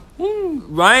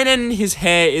 Ryan and his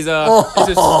hair is a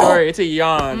story. It's a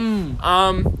yarn.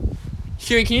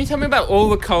 Huey, can you tell me about all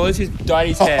the colours he's dyed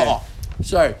his hair?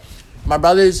 So, my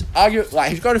brother's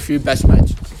he's got a few best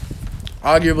mates.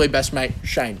 Arguably best mate,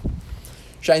 Shane.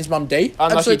 Shane's mum D.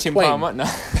 Unlucky Tim Palmer. No.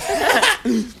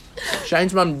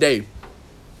 Shane's mum D.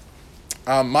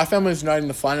 My family's known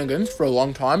the Flanagans for a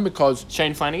long time because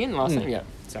Shane Flanagan, last name? Yeah.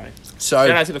 Sorry. So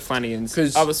shout out to the Flanagans.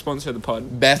 Because other sponsor of the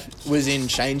pod. Beth was in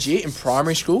Shane's year in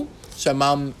primary school. So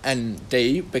mum and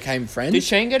D became friends. Did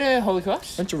Shane go to Holy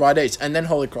Cross? Went to Rite East and then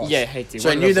Holy Cross. Yeah, hate So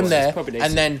I knew them there.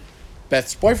 And then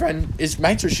Beth's boyfriend is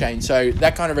mates with Shane. So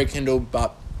that kind of rekindled.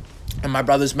 And my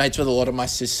brother's mates with a lot of my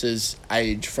sister's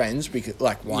age friends. Because,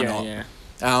 like, why not? Yeah.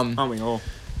 Aren't we all?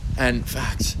 And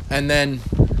facts. And then,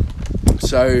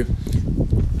 so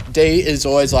D is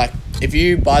always like, if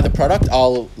you buy the product,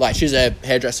 she's a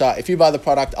hairdresser. If you buy the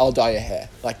product, I'll dye your hair.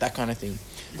 Like, that kind of thing.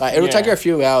 Like, it'll take her a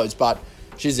few hours, but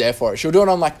she's there for it. She'll do it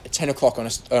on, like, 10 o'clock on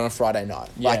a Friday night.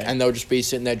 Like, and they'll just be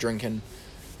sitting there drinking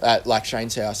at, like,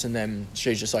 Shane's house, and then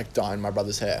she's just, like, dyeing my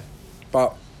brother's hair.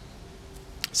 But,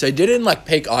 so he did it in, like,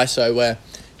 peak ISO, where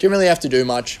didn't really have to do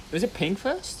much. Was it pink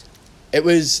first? It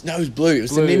was blue. It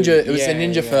was the Ninja. It was the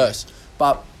Ninja first.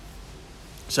 But,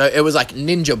 so it was, like,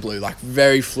 Ninja blue, like,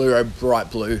 very fluoro,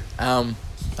 bright blue.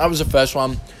 That was the first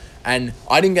one. And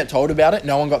I didn't get told about it.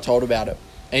 No one got told about it.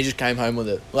 And he just came home with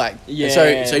it. Like, so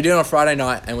he did it on a Friday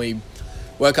night, and we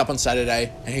woke up on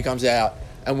Saturday, and he comes out,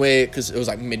 and because it was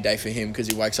like midday for him, because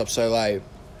he wakes up so late.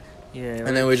 Yeah.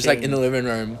 And then we're just like in the living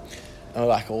room, and we're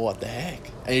like, oh, what the heck?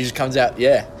 And he just comes out,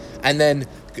 and then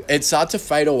it started to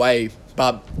fade away,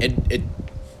 but I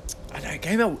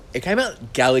don't know, it came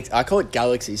out Galaxy. I call it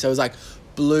Galaxy. So it was like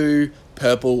blue,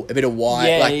 purple, a bit of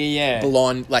white,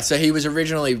 blonde. Like, so he was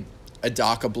originally a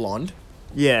darker blonde.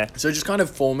 Yeah. So it just kind of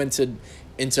formatted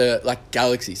into like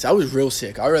Galaxy. So that was real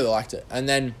sick. I really liked it. And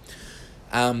then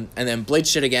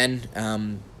bleached it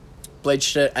again.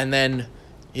 Bleached it, and then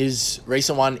his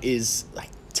recent one is like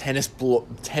tennis ball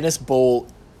green.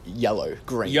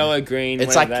 Yellow green,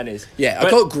 it's whatever like that is. Yeah, I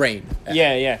call it green.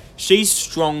 Yeah. She's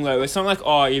strong though. It's not like,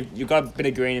 oh, you've got a bit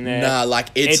of green in there. Nah, like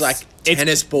it's like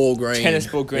tennis ball green. Tennis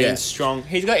ball green, strong.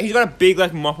 He's got a big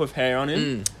like mop of hair on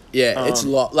him. Yeah, it's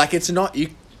like it's not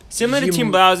you. Similar to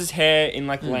Tim Blau's hair in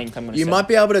like length. I'm gonna say. You might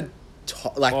be able to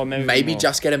maybe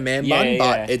just get a man bun,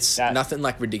 but it's nothing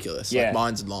like ridiculous. Yeah. Like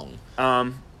mine's long.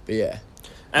 But yeah.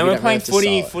 And we were playing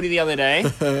footy the other day,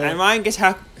 and Ryan gets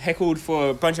heckled for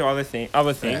a bunch of other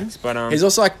things. But he's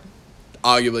also like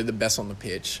arguably the best on the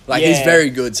pitch. Like he's very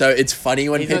good, so it's funny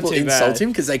when people insult him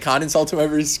because they can't insult him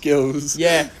over his skills.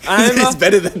 Yeah, I remember he's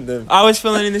better than them. I was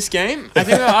filling in this game. I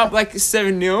think we were up like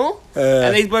 7-0,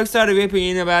 and these blokes started ripping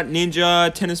in about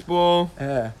ninja, tennis ball.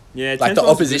 Yeah, like the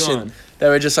opposition. They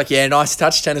were just like, nice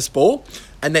touch, tennis ball.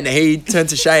 And then he turned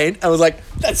to Shane and was like,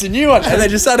 that's a new one. And they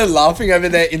just started laughing over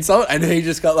their insult, and he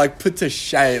just got like put to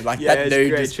shame. Like that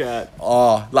dude great chat.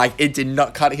 Oh, like it did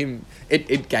not cut him.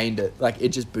 It gained it. Like it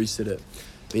just boosted it.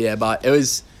 But it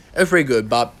was pretty good.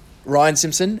 But Ryan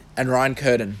Simpson and Ryan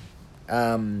Curtin,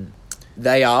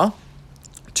 they are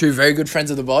two very good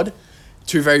friends of the bod.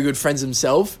 Two very good friends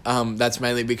themselves. That's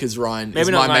mainly because Ryan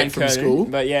is my mate from school.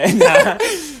 But yeah.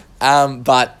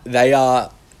 But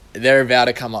they're about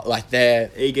to come up. Like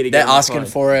they're eager to they're asking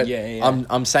for it. Yeah.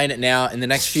 I'm saying it now. In the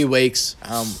next few weeks,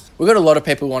 we've got a lot of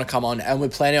people who want to come on, and we're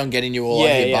planning on getting you all on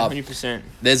here. Yeah, 100%.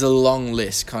 There's a long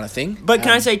list kind of thing. But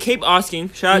can I say, keep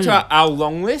asking. Shout out to our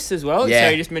long list as well. Yeah.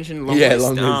 So you just mentioned long list.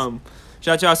 Long list.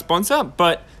 Shout out to our sponsor.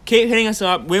 But keep hitting us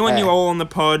up. We want you all on the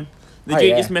pod.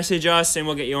 Just message us, and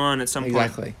we'll get you on at some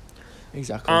point.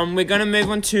 Exactly. We're gonna move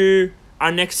on to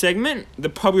our next segment, the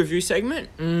pub review segment.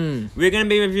 We're going to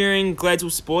be reviewing Gladesville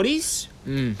Sporties.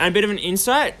 And a bit of an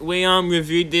insight. We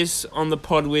reviewed this on the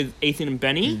pod with Ethan and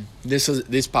Benny.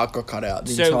 This part got cut out.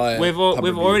 We've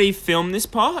already filmed this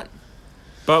part,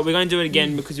 but we're going to do it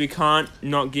again because we can't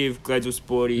not give Gladesville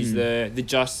Sporties the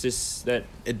justice that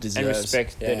it deserves and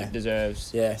respect that it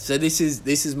deserves. Yeah. So this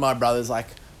is my brother's like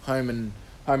home and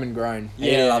grown.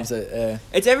 Yeah. He loves it.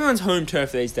 It's everyone's home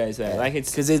turf these days though. Like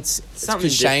it's because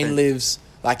Shane lives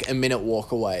like a minute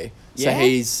walk away. So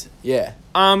he's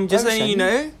just letting you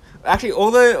know. Actually,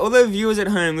 all the viewers at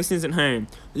home, listeners at home,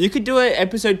 you could do an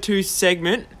episode 2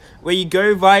 segment where you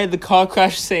go via the car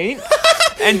crash scene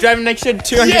and drive an extra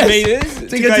 200 meters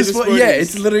to get to Sporties. Yeah,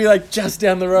 it's literally like just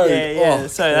down the road. Yeah.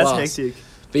 So that's hectic.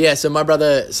 But so my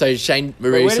brother, Shane,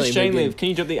 where does Shane live? Can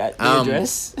you drop the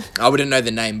address? I wouldn't know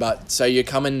the name, but so you're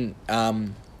coming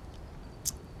Monash.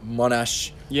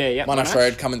 Yeah. Monash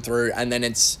Road coming through, and then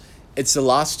it's the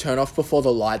last turn off before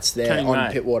the lights there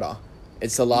on Pittwater.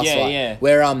 It's the last light. Yeah.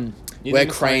 Where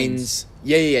Cranes.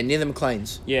 Yeah, near the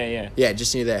McLeans. Yeah. Yeah,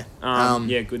 just near there.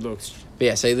 Good looks.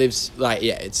 But so he lives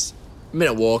it's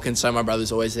minute walk, and so my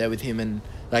brother's always there with him, and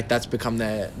like that's become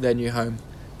their new home.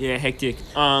 Yeah, hectic.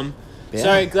 So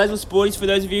Gladesville Sporties, for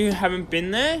those of you who haven't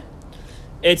been there,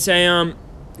 it's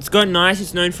got nice.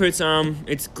 It's known for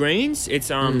its greens. It's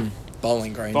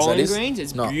bowling greens. bowling greens.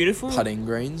 It's not beautiful. Putting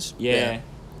greens. Yeah.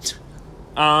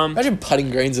 Imagine putting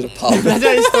greens at a pub.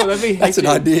 That'd be That's an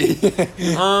hectic.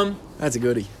 idea. That's a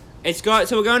goodie. It's got,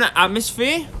 so we're going to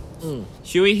atmosphere.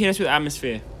 Huey, hit us with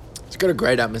atmosphere. It's got a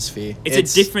great atmosphere. It's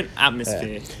a different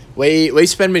atmosphere. We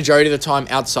spend majority of the time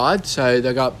outside, so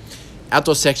they got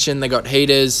outdoor section, they got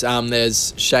heaters,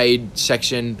 there's shade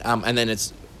section, and then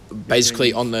it's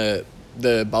basically on the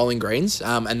bowling greens,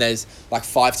 and there's like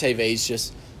 5 TVs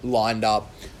just lined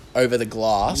up over the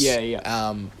glass.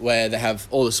 Where they have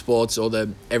all the sports, all the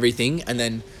everything, and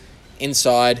then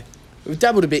inside, we've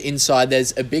dabbled a bit inside.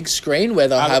 There's a big screen where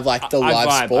they'll have like the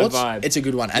live sports. It's a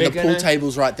good one, and the pool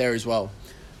table's right there as well.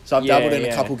 So I've dabbled in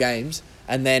a couple games,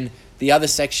 and then the other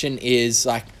section is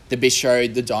like the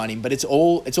bistro, the dining, but it's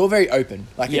all very open.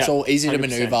 Like it's all easy 100%. To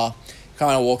maneuver.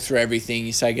 Kind of walk through everything.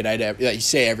 You say good day to you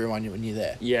see everyone when you're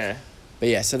there. Yeah. But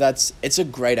yeah, so it's a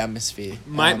great atmosphere.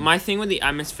 My thing with the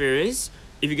atmosphere is,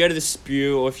 if you go to the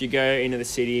Spew or if you go into the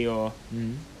city or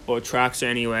tracks or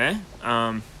anywhere,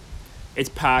 it's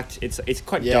packed. It's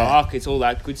quite dark. It's all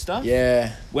that good stuff.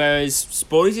 Yeah. Whereas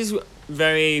Sporties is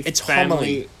very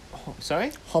family.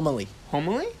 Sorry? Homily.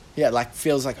 Homily? Yeah, like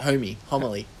feels like homey.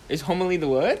 Homily. Is homily the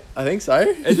word? I think so.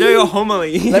 Is there a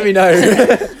homily? Let me know.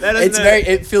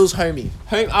 It feels homey.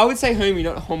 I would say homey,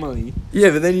 not homily.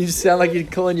 Yeah, but then you just sound like you're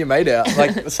calling your mate out.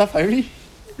 Like, what's up, homie?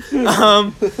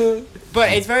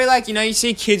 But it's very like, you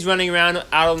see kids running around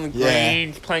out on the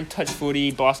green, playing touch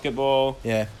footy, basketball.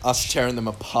 Yeah, us tearing them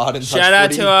apart in touch footy. Shout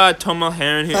out to Tom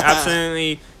Mulheron, who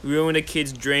absolutely ruined a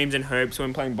kid's dreams and hopes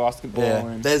when playing basketball. Yeah.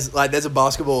 And there's a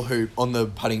basketball hoop on the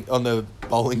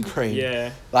bowling green.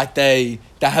 Yeah. Like they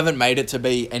haven't made it to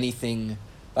be anything.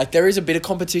 Like there is a bit of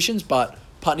competitions, but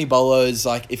Putney Bowler is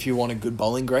like if you want a good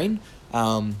bowling green.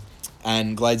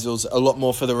 And Gladesville's a lot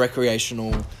more for the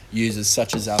recreational users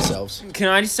such as ourselves. Can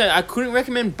I just say, I couldn't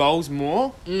recommend bowls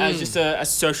more as just a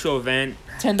social event.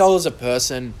 $10 a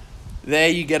person. There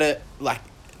you get it, like,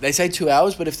 they say 2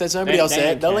 hours, but if there's nobody else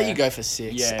there, they'll let you go for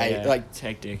 6, 8. Like, it's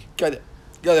hectic. Go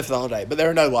there for the whole day. But there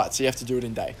are no lights, so you have to do it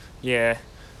in day. Yeah.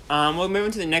 Well,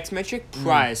 moving to the next metric,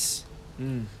 price.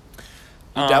 You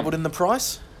dabbled in the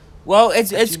price? Well,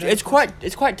 it's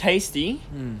quite tasty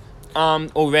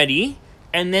already.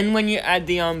 And then when you add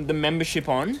the membership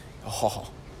on,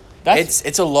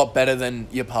 it's a lot better than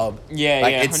your pub. Yeah,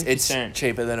 like, 100%. It's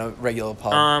cheaper than a regular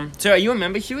pub. So are you a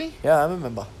member, Huey? Yeah, I'm a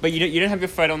member. But you don't have your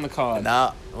photo on the card.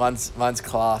 Nah, mine's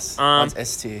class. Mine's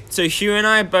S tier. So Huey and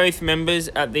I are both members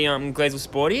at the Gladesville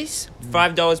Sporties.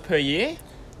 $5 per year.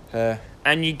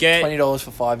 And you get $20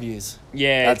 for 5 years.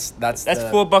 Yeah, that's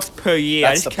 $4 per year.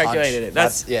 I just calculated it.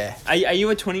 That's yeah. Are you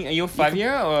a 5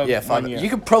 year or 5 year? You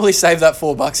could probably save that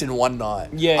 $4 in one night.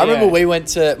 Yeah, I remember we went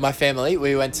to my family.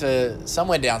 We went to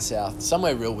somewhere down south,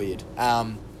 somewhere real weird.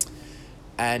 And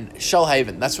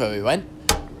Shoalhaven. That's where we went.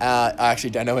 I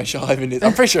actually don't know where Shoalhaven is.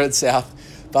 I'm pretty sure it's south,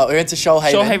 but we went to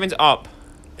Shoalhaven. Shoalhaven's up.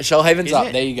 Shoalhaven's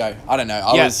up. There you go. I don't know.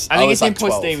 I think it's in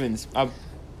Port Stephens.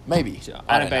 Maybe.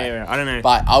 I don't know.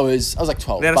 But I was like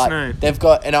 12. Let us know. They've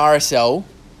got an RSL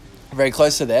very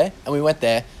close to there, and we went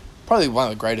there. Probably one of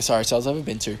the greatest RSLs I've ever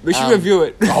been to. We should review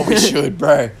it. We should,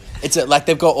 bro. It's like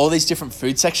they've got all these different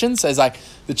food sections. There's like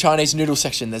the Chinese noodle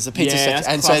section. There's the pizza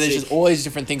section, and so there's just all these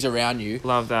different things around you.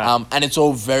 Love that. And it's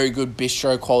all very good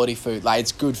bistro quality food. Like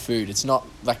it's good food. It's not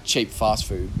like cheap fast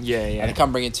food. Yeah. And they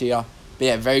come bring it to you. But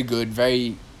yeah, very good.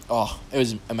 It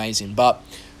was amazing. But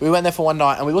we went there for one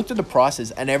night and we looked at the prices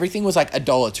and everything was like $1,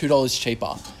 $2 cheaper.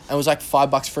 And it was like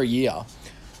 $5 for a year.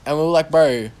 And we were like,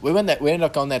 bro, we ended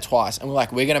up going there twice. And we're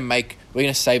like, we're going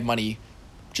to save money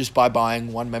just by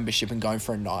buying one membership and going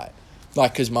for a night.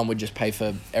 Like, because mum would just pay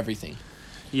for everything.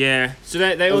 Yeah. So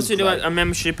they also do a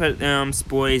membership at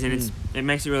Sporties and it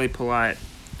makes it really polite.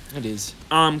 It is.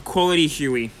 Quality,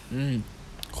 Huey.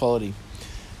 Quality.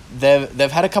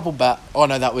 They've had a couple oh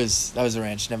no, that was the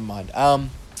ranch. Never mind.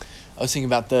 I was thinking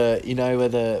about where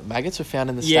the maggots were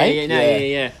found in the state.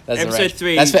 Yeah. That's episode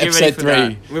 3. That's for episode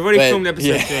 3. We've already filmed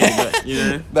episode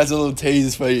 3, but That's a little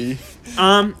tease for you.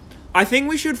 I think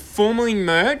we should formally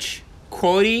merge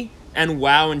quality and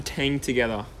wow and tang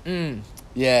together.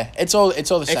 Yeah, it's all the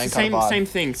same kind of vibe. Same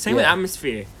thing. Same with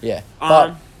atmosphere. Yeah.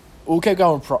 But we'll keep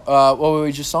going. What were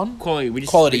we just on? Quality.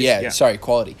 Quality. Sorry,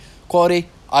 quality. Quality.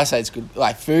 I say it's good.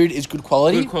 Like food is good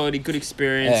quality. Good quality, good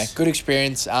experience. Yeah, good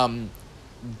experience.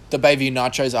 The Bayview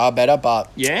nachos are better,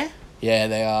 but yeah, Yeah,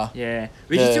 they are. Yeah.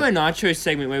 We should do a nachos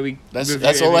segment where we.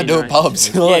 That's all I do at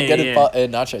pubs. All I get at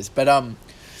nachos. But I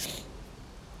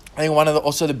think one of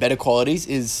also the better qualities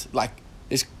is like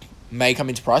this may come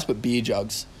into price, but beer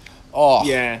jugs. Oh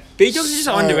yeah, beer jugs are just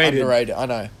underrated. Underrated, I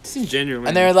know. Just in general, man.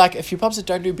 And there are like a few pubs that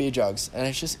don't do beer jugs, and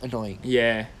it's just annoying.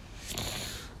 Yeah.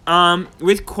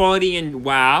 With quality and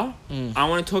wow, I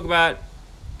want to talk about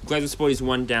Gladesville Sporties'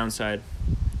 one downside.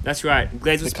 That's right.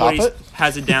 Gladesville Sporties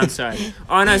has a downside.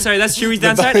 Oh no, sorry, that's Chewy's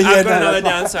downside. I've got another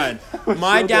downside.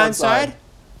 My downside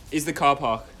is the car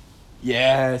park.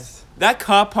 Yes. That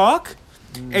car park,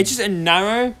 it's just a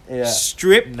narrow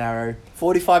strip. Narrow.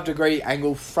 45-degree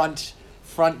angle front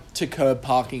to curb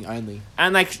parking only.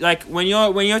 And like when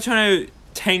you're trying to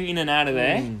tang in and out of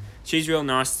there, she's real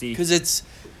nasty. Because it's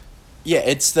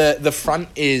the front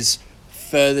is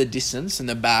further distance than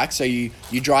the back, so you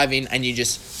drive in and you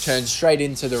just turn straight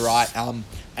into the right, and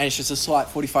it's just a slight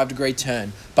 45-degree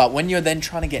turn. But when you're then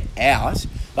trying to get out,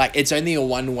 like it's only a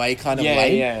one-way kind of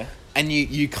lane, and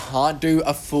you can't do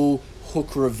a full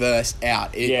hook reverse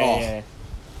out.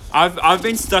 I've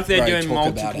been stuck there doing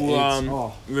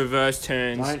multiple reverse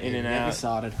turns in and out.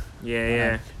 Started.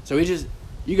 Yeah. So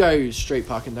you go street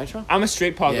parking, don't you? I'm a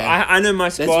street parker. Yeah. I know my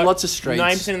spot. There's lots of streets.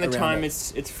 9% of the time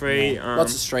it's free. Yeah.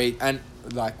 Lots of street and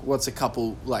like what's a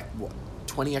couple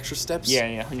 20 extra steps?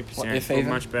 Yeah, 100%.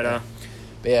 Much better.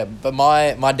 But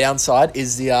my downside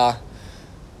is the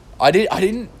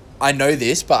I know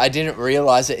this, but I didn't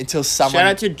realize it until someone. Shout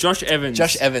out to Josh Evans,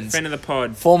 friend of the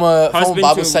pod, former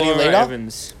Bible to study Laura leader,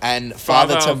 Evans. and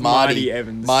father to Marty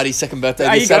Evans. Marty's second birthday.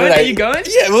 Are this Saturday. Are you going?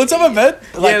 Yeah, well, it's on my bed.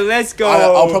 Let's go.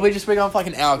 I'll probably just be gone for like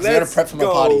an hour because I got to prep for my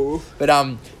party. But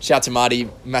shout out to Marty,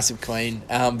 massive queen.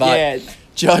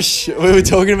 Josh, we were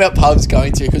talking about pubs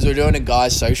going to because we were doing a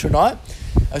guys' social night.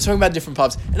 I was talking about different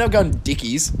pubs, and I'm going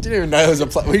Dickies. Didn't even know it was a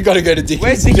place. We got to go to Dickies.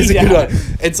 Where's Dickies at?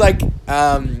 It's like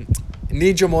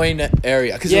near Jamoyne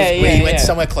area because we went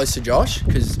somewhere close to Josh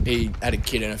because he had a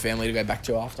kid and a family to go back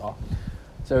to after.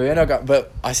 So we ended up going,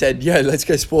 but I said, let's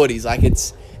go Sporties. Like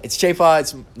it's cheaper.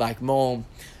 It's like more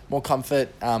comfort.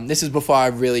 This is before I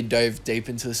really dove deep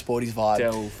into the Sporties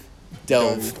vibe.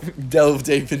 Delve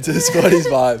deep into the Sporties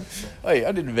vibe. Wait,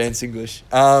 I did advanced English.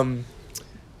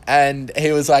 And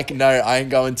he was like, no, I ain't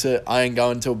going to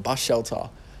a bus shelter.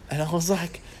 And I was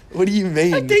like, what do you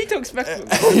mean? A detox back.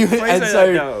 And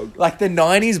so, like the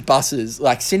 90s buses,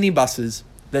 like Sydney buses,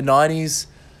 the 90s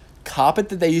carpet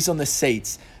that they use on the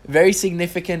seats, very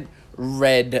significant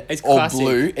red or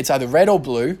blue. It's either red or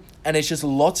blue, and it's just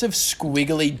lots of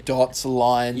squiggly dots,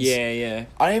 lines. Yeah.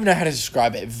 I don't even know how to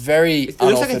describe it. Very unorthodox. It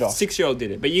looks like a 6-year-old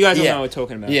did it, but you guys don't know what we're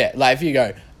talking about. Yeah, like if you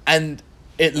go, and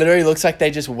it literally looks like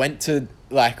they just went to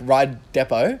like Ride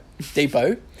Depot,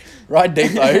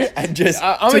 and just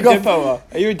I'm a depot.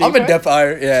 Are you a depot? I'm a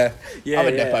depot, yeah. I'm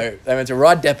a depot. They went to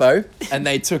Ride Depot and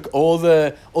they took all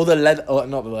the leather,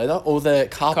 not the leather, all the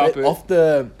carpet.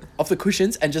 off the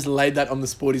cushions and just laid that on the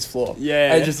Sporties floor.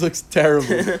 Yeah. And it just looks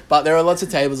terrible. But there are lots of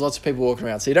tables, lots of people walking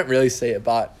around, so you don't really see it.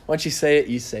 But once you see it,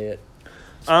 you see it.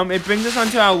 It brings us on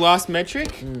to our last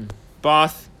metric,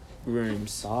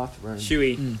 bathrooms.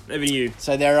 Chewy, over to you.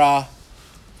 So there are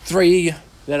 3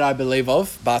 that I believe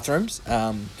of, bathrooms.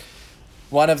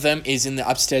 One of them is in the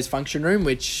upstairs function room,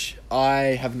 which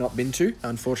I have not been to,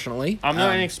 unfortunately. I'm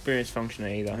not an experienced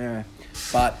functioner either. Yeah.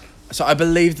 But, so I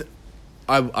believe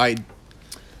that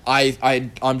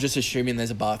I'm just assuming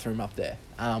there's a bathroom up there.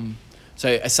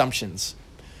 So assumptions.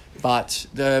 But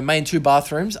the main 2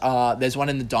 bathrooms are, there's one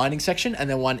in the dining section and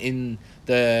then one in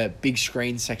the big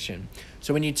screen section.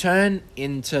 So when you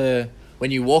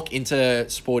walk into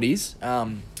Sporties,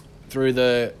 through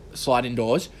the sliding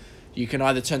doors, you can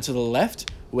either turn to the left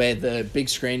where the big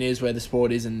screen is, where the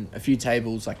sport is, and a few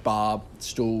tables like bar,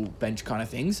 stool, bench kind of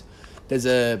things. There's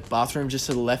a bathroom just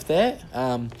to the left there,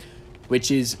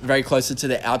 which is very closer to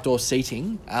the outdoor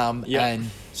seating. And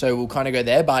so we'll kind of go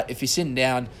there. But if you're sitting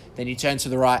down, then you turn to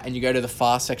the right and you go to the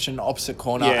far section, opposite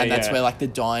corner, and that's where like the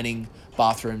dining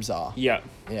bathrooms are. Yeah.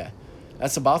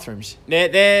 That's the bathrooms.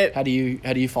 They're How do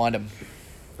you find them?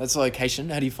 That's the location.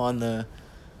 How do you find the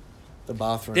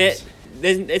bathrooms?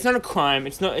 It's not a crime.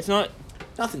 It's not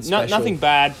nothing special. Nothing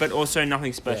bad, but also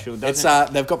nothing special. It's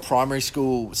they've got primary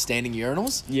school standing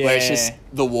urinals. Where it's just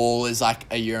the wall is like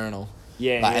a urinal.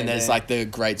 And there's like the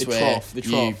grates where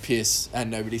you piss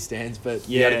and nobody stands, but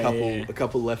you had a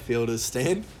couple left fielders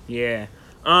stand.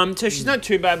 So she's not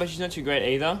too bad, but she's not too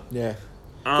great either.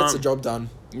 Gets the job done.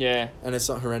 And it's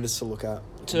not horrendous to look at.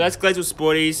 So that's Gladesville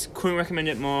Sporties. Couldn't recommend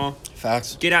it more.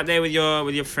 Facts. Get out there with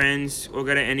your friends, or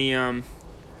go to any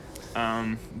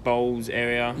bowls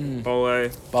area.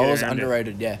 Bolo's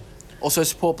underrated, Also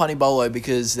support Punny Bolo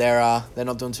because they're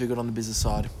not doing too good on the business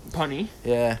side. Punny?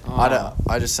 Yeah. Oh.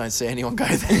 I just don't see anyone go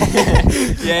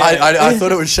there. Yeah. I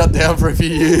thought it was shut down for a few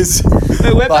years.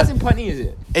 Wait, whereabouts in Punny is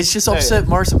it? It's just opposite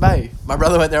Morrison Bay. My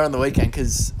brother went there on the weekend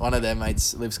because one of their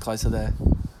mates lives closer there.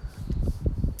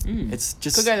 It's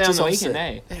just could go there on the opposite.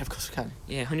 weekend, eh? Yeah, of course we can.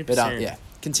 Yeah, 100%. But yeah,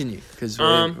 continue because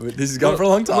this is going for a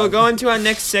long time. We'll go on to our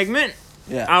next segment.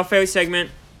 Yeah. Our favourite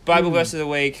segment, Bible verse of the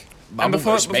week. Bible And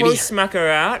before baby. we smack her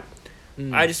out,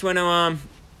 I just want to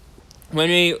when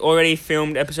we already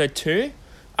filmed episode 2,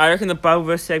 I reckon the Bible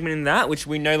verse segment in that, which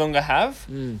we no longer have,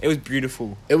 it was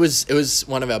beautiful. It was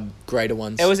one of our greater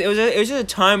ones. It was just a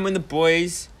time when the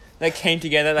boys came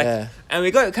together and we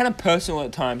got kind of personal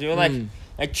at times. We were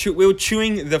we were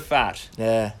chewing the fat.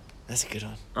 Yeah, that's a good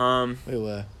one.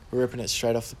 We're ripping it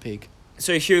straight off the pig.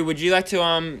 So Hugh, would you like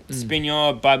to spin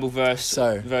your Bible verse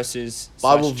versus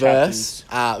Bible verse?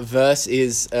 Verse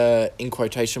is in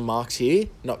quotation marks here,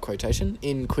 not quotation,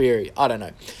 in query. I don't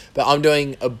know, but I'm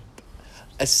doing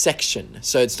a section.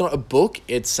 So it's not a book.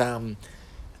 It's a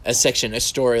section, a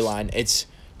storyline. It's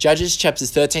Judges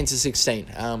chapters 13 to 16.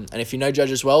 And if you know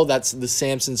Judges well, that's the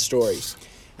Samson story.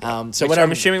 So when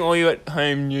I'm assuming all you at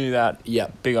home knew that. Yeah,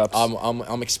 big ups.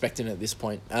 I'm expecting it at this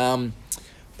point.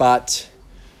 But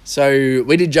so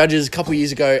we did Judges a couple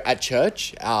years ago at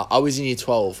church. I was in year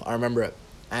 12. I remember it,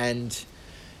 and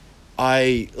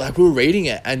we were reading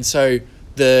it, and so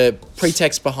the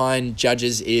pretext behind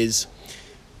Judges is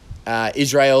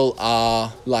Israel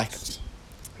are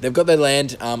they've got their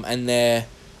land, and they're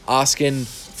asking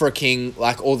for a king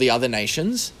like all the other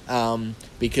nations,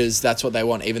 because that's what they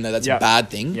want, even though that's a bad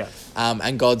thing. Yeah.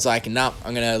 And God's like, nah,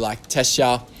 I'm gonna test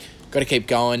ya. Got to keep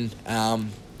going.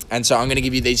 And so I'm gonna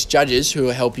give you these judges who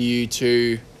will help you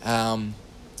to kind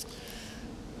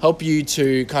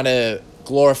of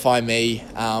glorify me,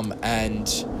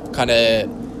 and kind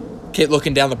of keep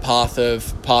looking down the path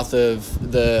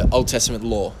of the Old Testament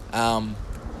law.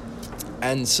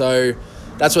 And so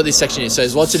that's what this section is. So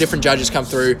there's lots of different judges come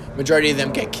through. Majority of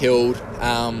them get killed,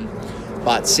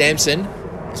 but Samson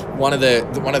is one of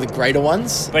the greater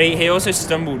ones. But he also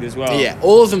stumbled as well. Yeah,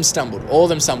 all of them stumbled.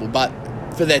 But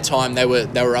for their time, they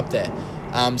were up there.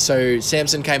 So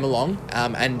Samson came along,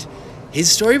 and his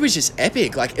story was just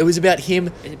epic. Like, it was about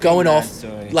him going off,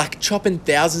 chopping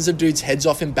thousands of dudes' heads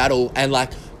off in battle, and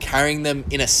carrying them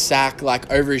in a sack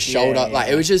over his shoulder.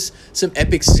 It was just some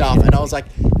epic stuff. And I was like,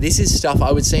 this is stuff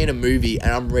I would see in a movie,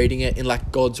 and I'm reading it in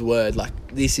God's word.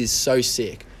 This is so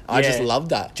sick. I just love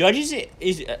that. Judges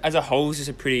is as a whole is just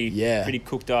a pretty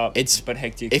cooked up, but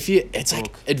hectic. It's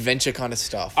book. Adventure kind of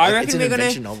stuff. I reckon it's an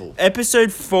adventure novel.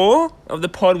 Episode 4 of the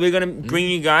pod, we're gonna bring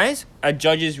you guys a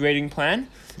Judges reading plan.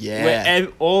 Yeah. Where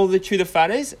all the True the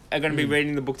Fatters are gonna be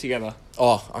reading the book together.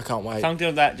 Oh, I can't wait. Thunked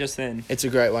of that just then. It's a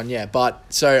great one, yeah. But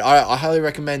so I highly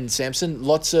recommend Samson.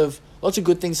 Lots of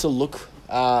good things to look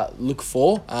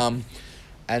for.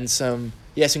 And some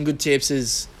good tips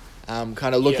is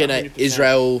kind of looking at 100%.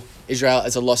 Israel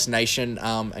as a lost nation,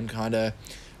 and kind of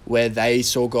where they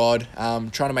saw God, trying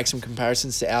to make some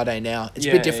comparisons to our day now. It's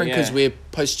a bit different because we're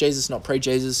post-Jesus, not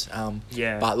pre-Jesus.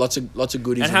 But lots of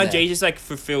goodies. And how Jesus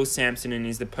fulfills Samson and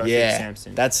is the perfect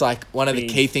Samson. That's one of the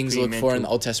key things to look for in the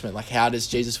Old Testament. How does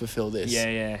Jesus fulfill this?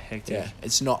 Yeah, hectic. Yeah,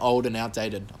 it's not old and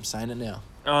outdated. I'm saying it now.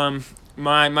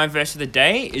 My verse of the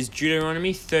day is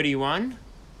Deuteronomy 31,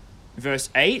 verse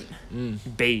 8,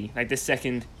 B, the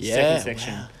second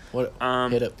section. Wow.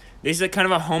 Hit it. This is kind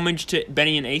of a homage to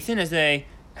Benny and Ethan as they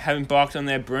have embarked on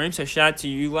their broom. So shout out to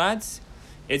you lads.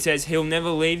 It says, "He'll never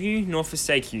leave you nor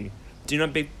forsake you. Do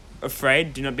not be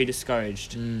afraid. Do not be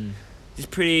discouraged."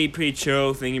 Just pretty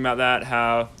chill thinking about that.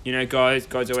 How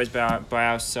God's always by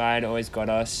our side, always got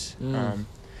us, and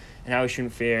how we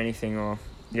shouldn't fear anything or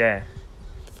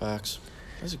Facts.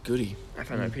 That's a goodie. I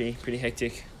found that pretty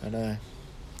hectic. I know.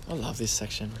 I love this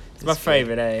section. It's my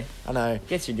favourite, eh? I know.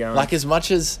 Gets you going. As much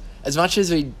as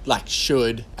we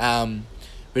should,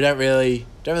 we don't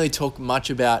really talk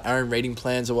much about our own reading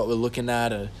plans or what we're looking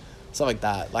at or stuff like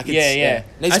that. It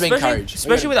needs to be encouraged.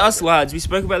 Especially with us lads. We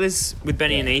spoke about this with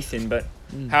Benny and Ethan, but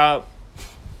how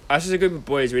us as a group of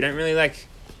boys, we don't really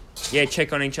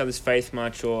check on each other's faith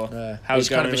much or how it's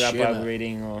going with our Bible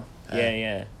reading or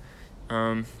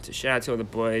so shout out to all the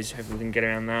boys. Hopefully we can get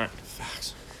around that.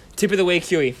 Facts. Tip of the week,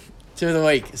 Huey. Tip of the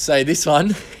week. So this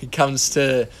one comes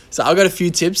to... So I've got a few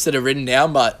tips that are written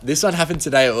down, but this one happened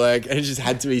today at work and it just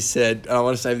had to be said, and I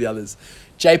want to save the others.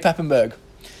 Jay Papenburg.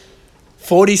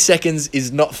 40 seconds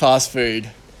is not fast food.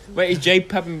 Wait, is Jay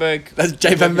Papenburg... That's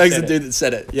Jay Papenburg's the dude that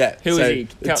said it. Yeah. Who is he?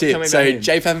 Tell me about so him.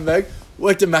 Jay Papenburg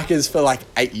worked at Macca's for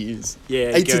 8 years.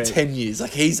 Yeah, 8 to 10 years.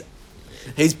 He's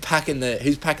He's packing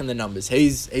the numbers.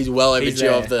 He's well overdue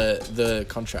there. of the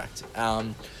contract.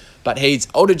 But he's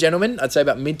older gentleman. I'd say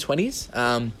about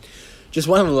mid-20s. Just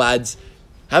one of the lads.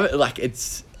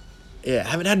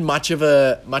 Haven't had much of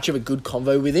a good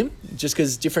convo with him, just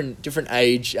because different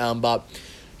age. But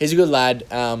he's a good lad.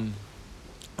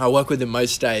 I work with him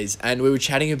most days, and we were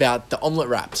chatting about the omelette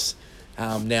wraps.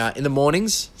 Now in the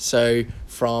mornings, so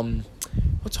from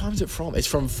what time is it from? It's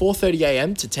from 4:30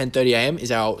 a.m. to 10:30 a.m.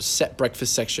 is our set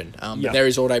breakfast section. But there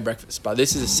is all day breakfast, but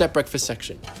this is a set breakfast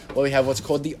section where we have what's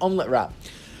called the omelette wrap.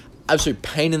 Absolute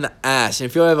pain in the ass. And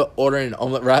if you're ever ordering an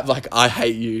omelette wrap, like, I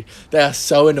hate you. They are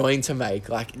so annoying to make.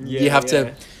 Like, you have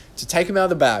to take them out of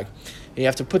the bag. And you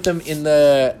have to put them in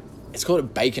it's called a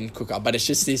bacon cooker, but it's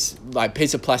just this like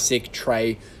piece of plastic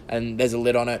tray, and there's a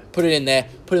lid on it. Put it in there,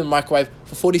 put it in the microwave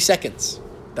for 40 seconds.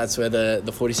 That's where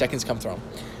the 40 seconds come from.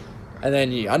 And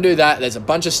then you undo that. There's a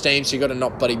bunch of steam, so you got to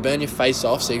not bloody burn your face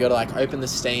off. So you got to like open the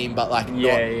steam, but like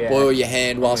not boil your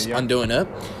hand whilst undoing it.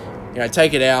 You know,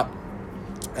 take it out,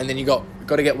 and then you got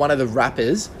to get one of the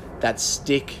wrappers that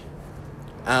stick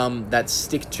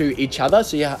to each other.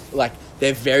 So like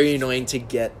they're very annoying to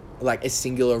get like a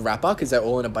singular wrapper because they're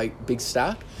all in a big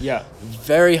stack. Yeah.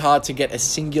 Very hard to get a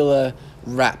singular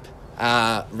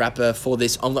wrapper for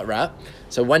this omelette wrap.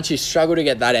 So once you struggle to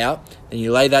get that out, then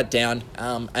you lay that down,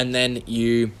 and then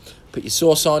you put your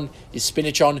sauce on, your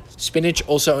spinach on. Spinach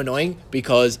also annoying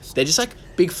because they're just like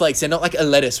big flakes. They're not like a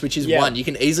lettuce, which is one. You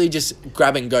can easily just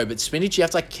grab and go. But spinach, you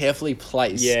have to like carefully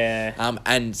place. Yeah.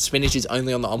 And spinach is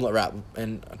only on the omelette wrap,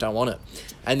 and I don't want it.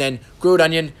 And then grilled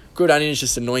onion. Grilled onion is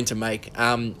just annoying to make.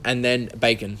 And then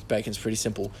bacon. Bacon's pretty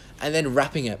simple. And then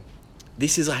wrapping it.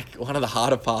 This is like one of the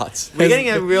harder parts. We're getting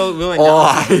a real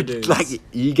analysis. Like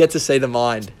you get to see the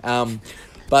mind.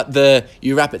 But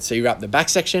you wrap it. So you wrap the back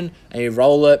section and you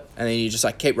roll it, and then you just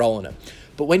like keep rolling it.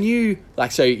 But when you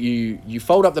you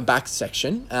fold up the back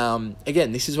section,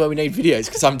 again, this is where we need videos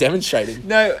because I'm demonstrating.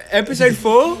 No, episode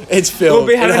 4. It's filmed. We'll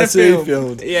be having it has to be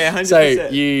filmed. Yeah, 100%. So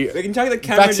we can take the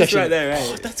camera just section, right there.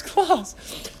 Oh, that's class.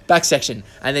 Back section,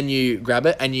 and then you grab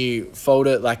it and you fold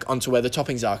it like onto where the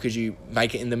toppings are because you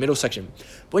make it in the middle section.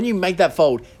 But when you make that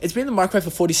fold, it's been in the microwave for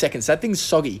 40 seconds. That thing's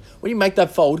soggy. When you make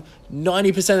that fold,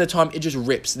 90% of the time it just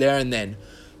rips there and then.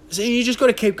 So you just got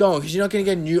to keep going because you're not going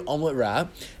to get a new omelette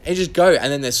wrap. And you just go, and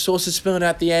then there's sauces spilling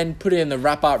out the end. Put it in the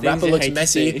wrapper. Wrapper looks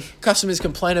messy. Customers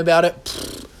complain about it.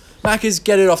 Macca's,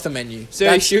 get it off the menu. So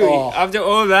after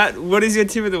all of that, what is your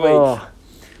tip of the week?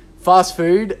 Fast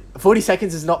food. 40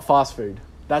 seconds is not fast food.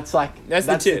 That's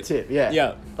the tip.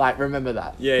 Yeah. Like, remember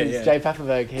that. Yeah. Jay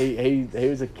Papenberg, he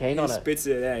was keen on it. He spits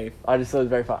it, eh? I just thought it was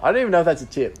very fun. I don't even know if that's a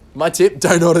tip. My tip,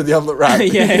 don't order the omelette wrap.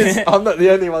 Yeah. I'm not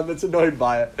the only one that's annoyed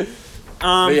by it.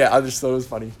 But yeah, I just thought it was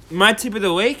funny. My tip of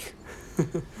the week,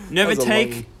 never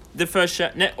take the first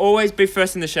shower. Always be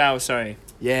first in the shower, sorry.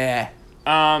 Yeah.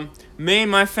 Me and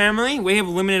my family, we have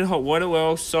limited hot water. We're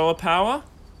all solar powered.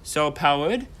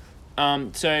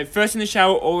 So first in the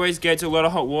shower, always get a lot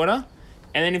of hot water.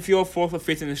 And then if you're 4th or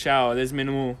 5th in the shower, there's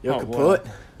minimal hot water.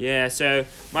 Yeah, so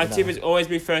my tip is always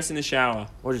be first in the shower.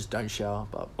 Or just don't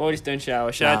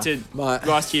shower. Shout out to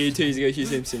last year, 2 years ago, Hugh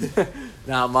Simpson.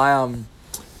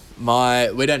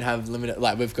 We don't have limited,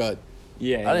 like, we've got,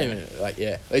 I don't even, like,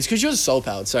 it's because you're solar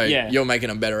powered, so you're making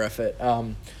a better effort.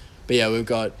 But yeah, we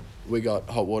got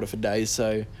hot water for days,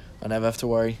 so I never have to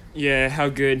worry. Yeah, how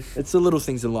good. It's the little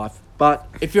things in life. But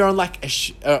if you're on like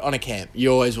on a camp,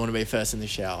 you always want to be first in the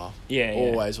shower. Yeah.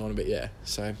 Always want to be,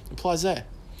 So it applies there.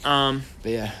 But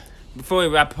yeah. Before we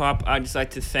wrap up, I'd just like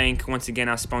to thank once again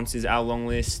our sponsors, Our Long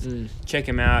List. Check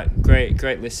them out.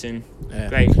 Great listen. Yeah.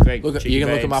 Great. You can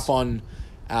look them up on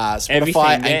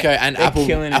Spotify, Anchor, and Apple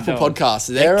Podcasts.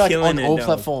 They're like on all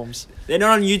platforms. They're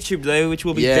not on YouTube though, which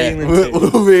we'll be digging into.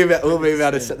 We'll be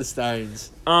about to set the stones.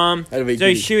 That'll be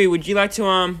good. Shuey, would you like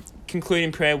to conclude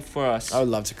in prayer for us? I would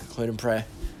love to conclude in prayer.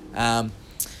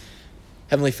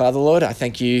 Heavenly Father, Lord, I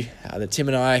thank you that Tim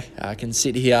and I can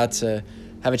sit here to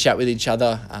have a chat with each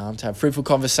other, to have fruitful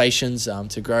conversations,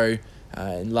 to grow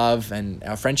in love and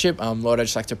our friendship. Lord, I'd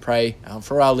just like to pray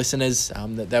for our listeners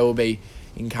that they will be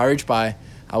encouraged by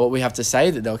what we have to say,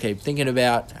 that they'll keep thinking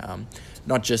about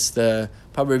not just the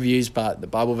pub reviews, but the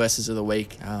Bible verses of the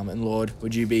week. And Lord,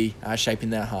 would you be shaping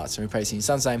their hearts? And we pray in your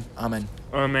Son's name. Amen.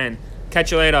 Amen.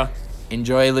 Catch you later.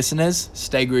 Enjoy, listeners.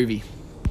 Stay groovy.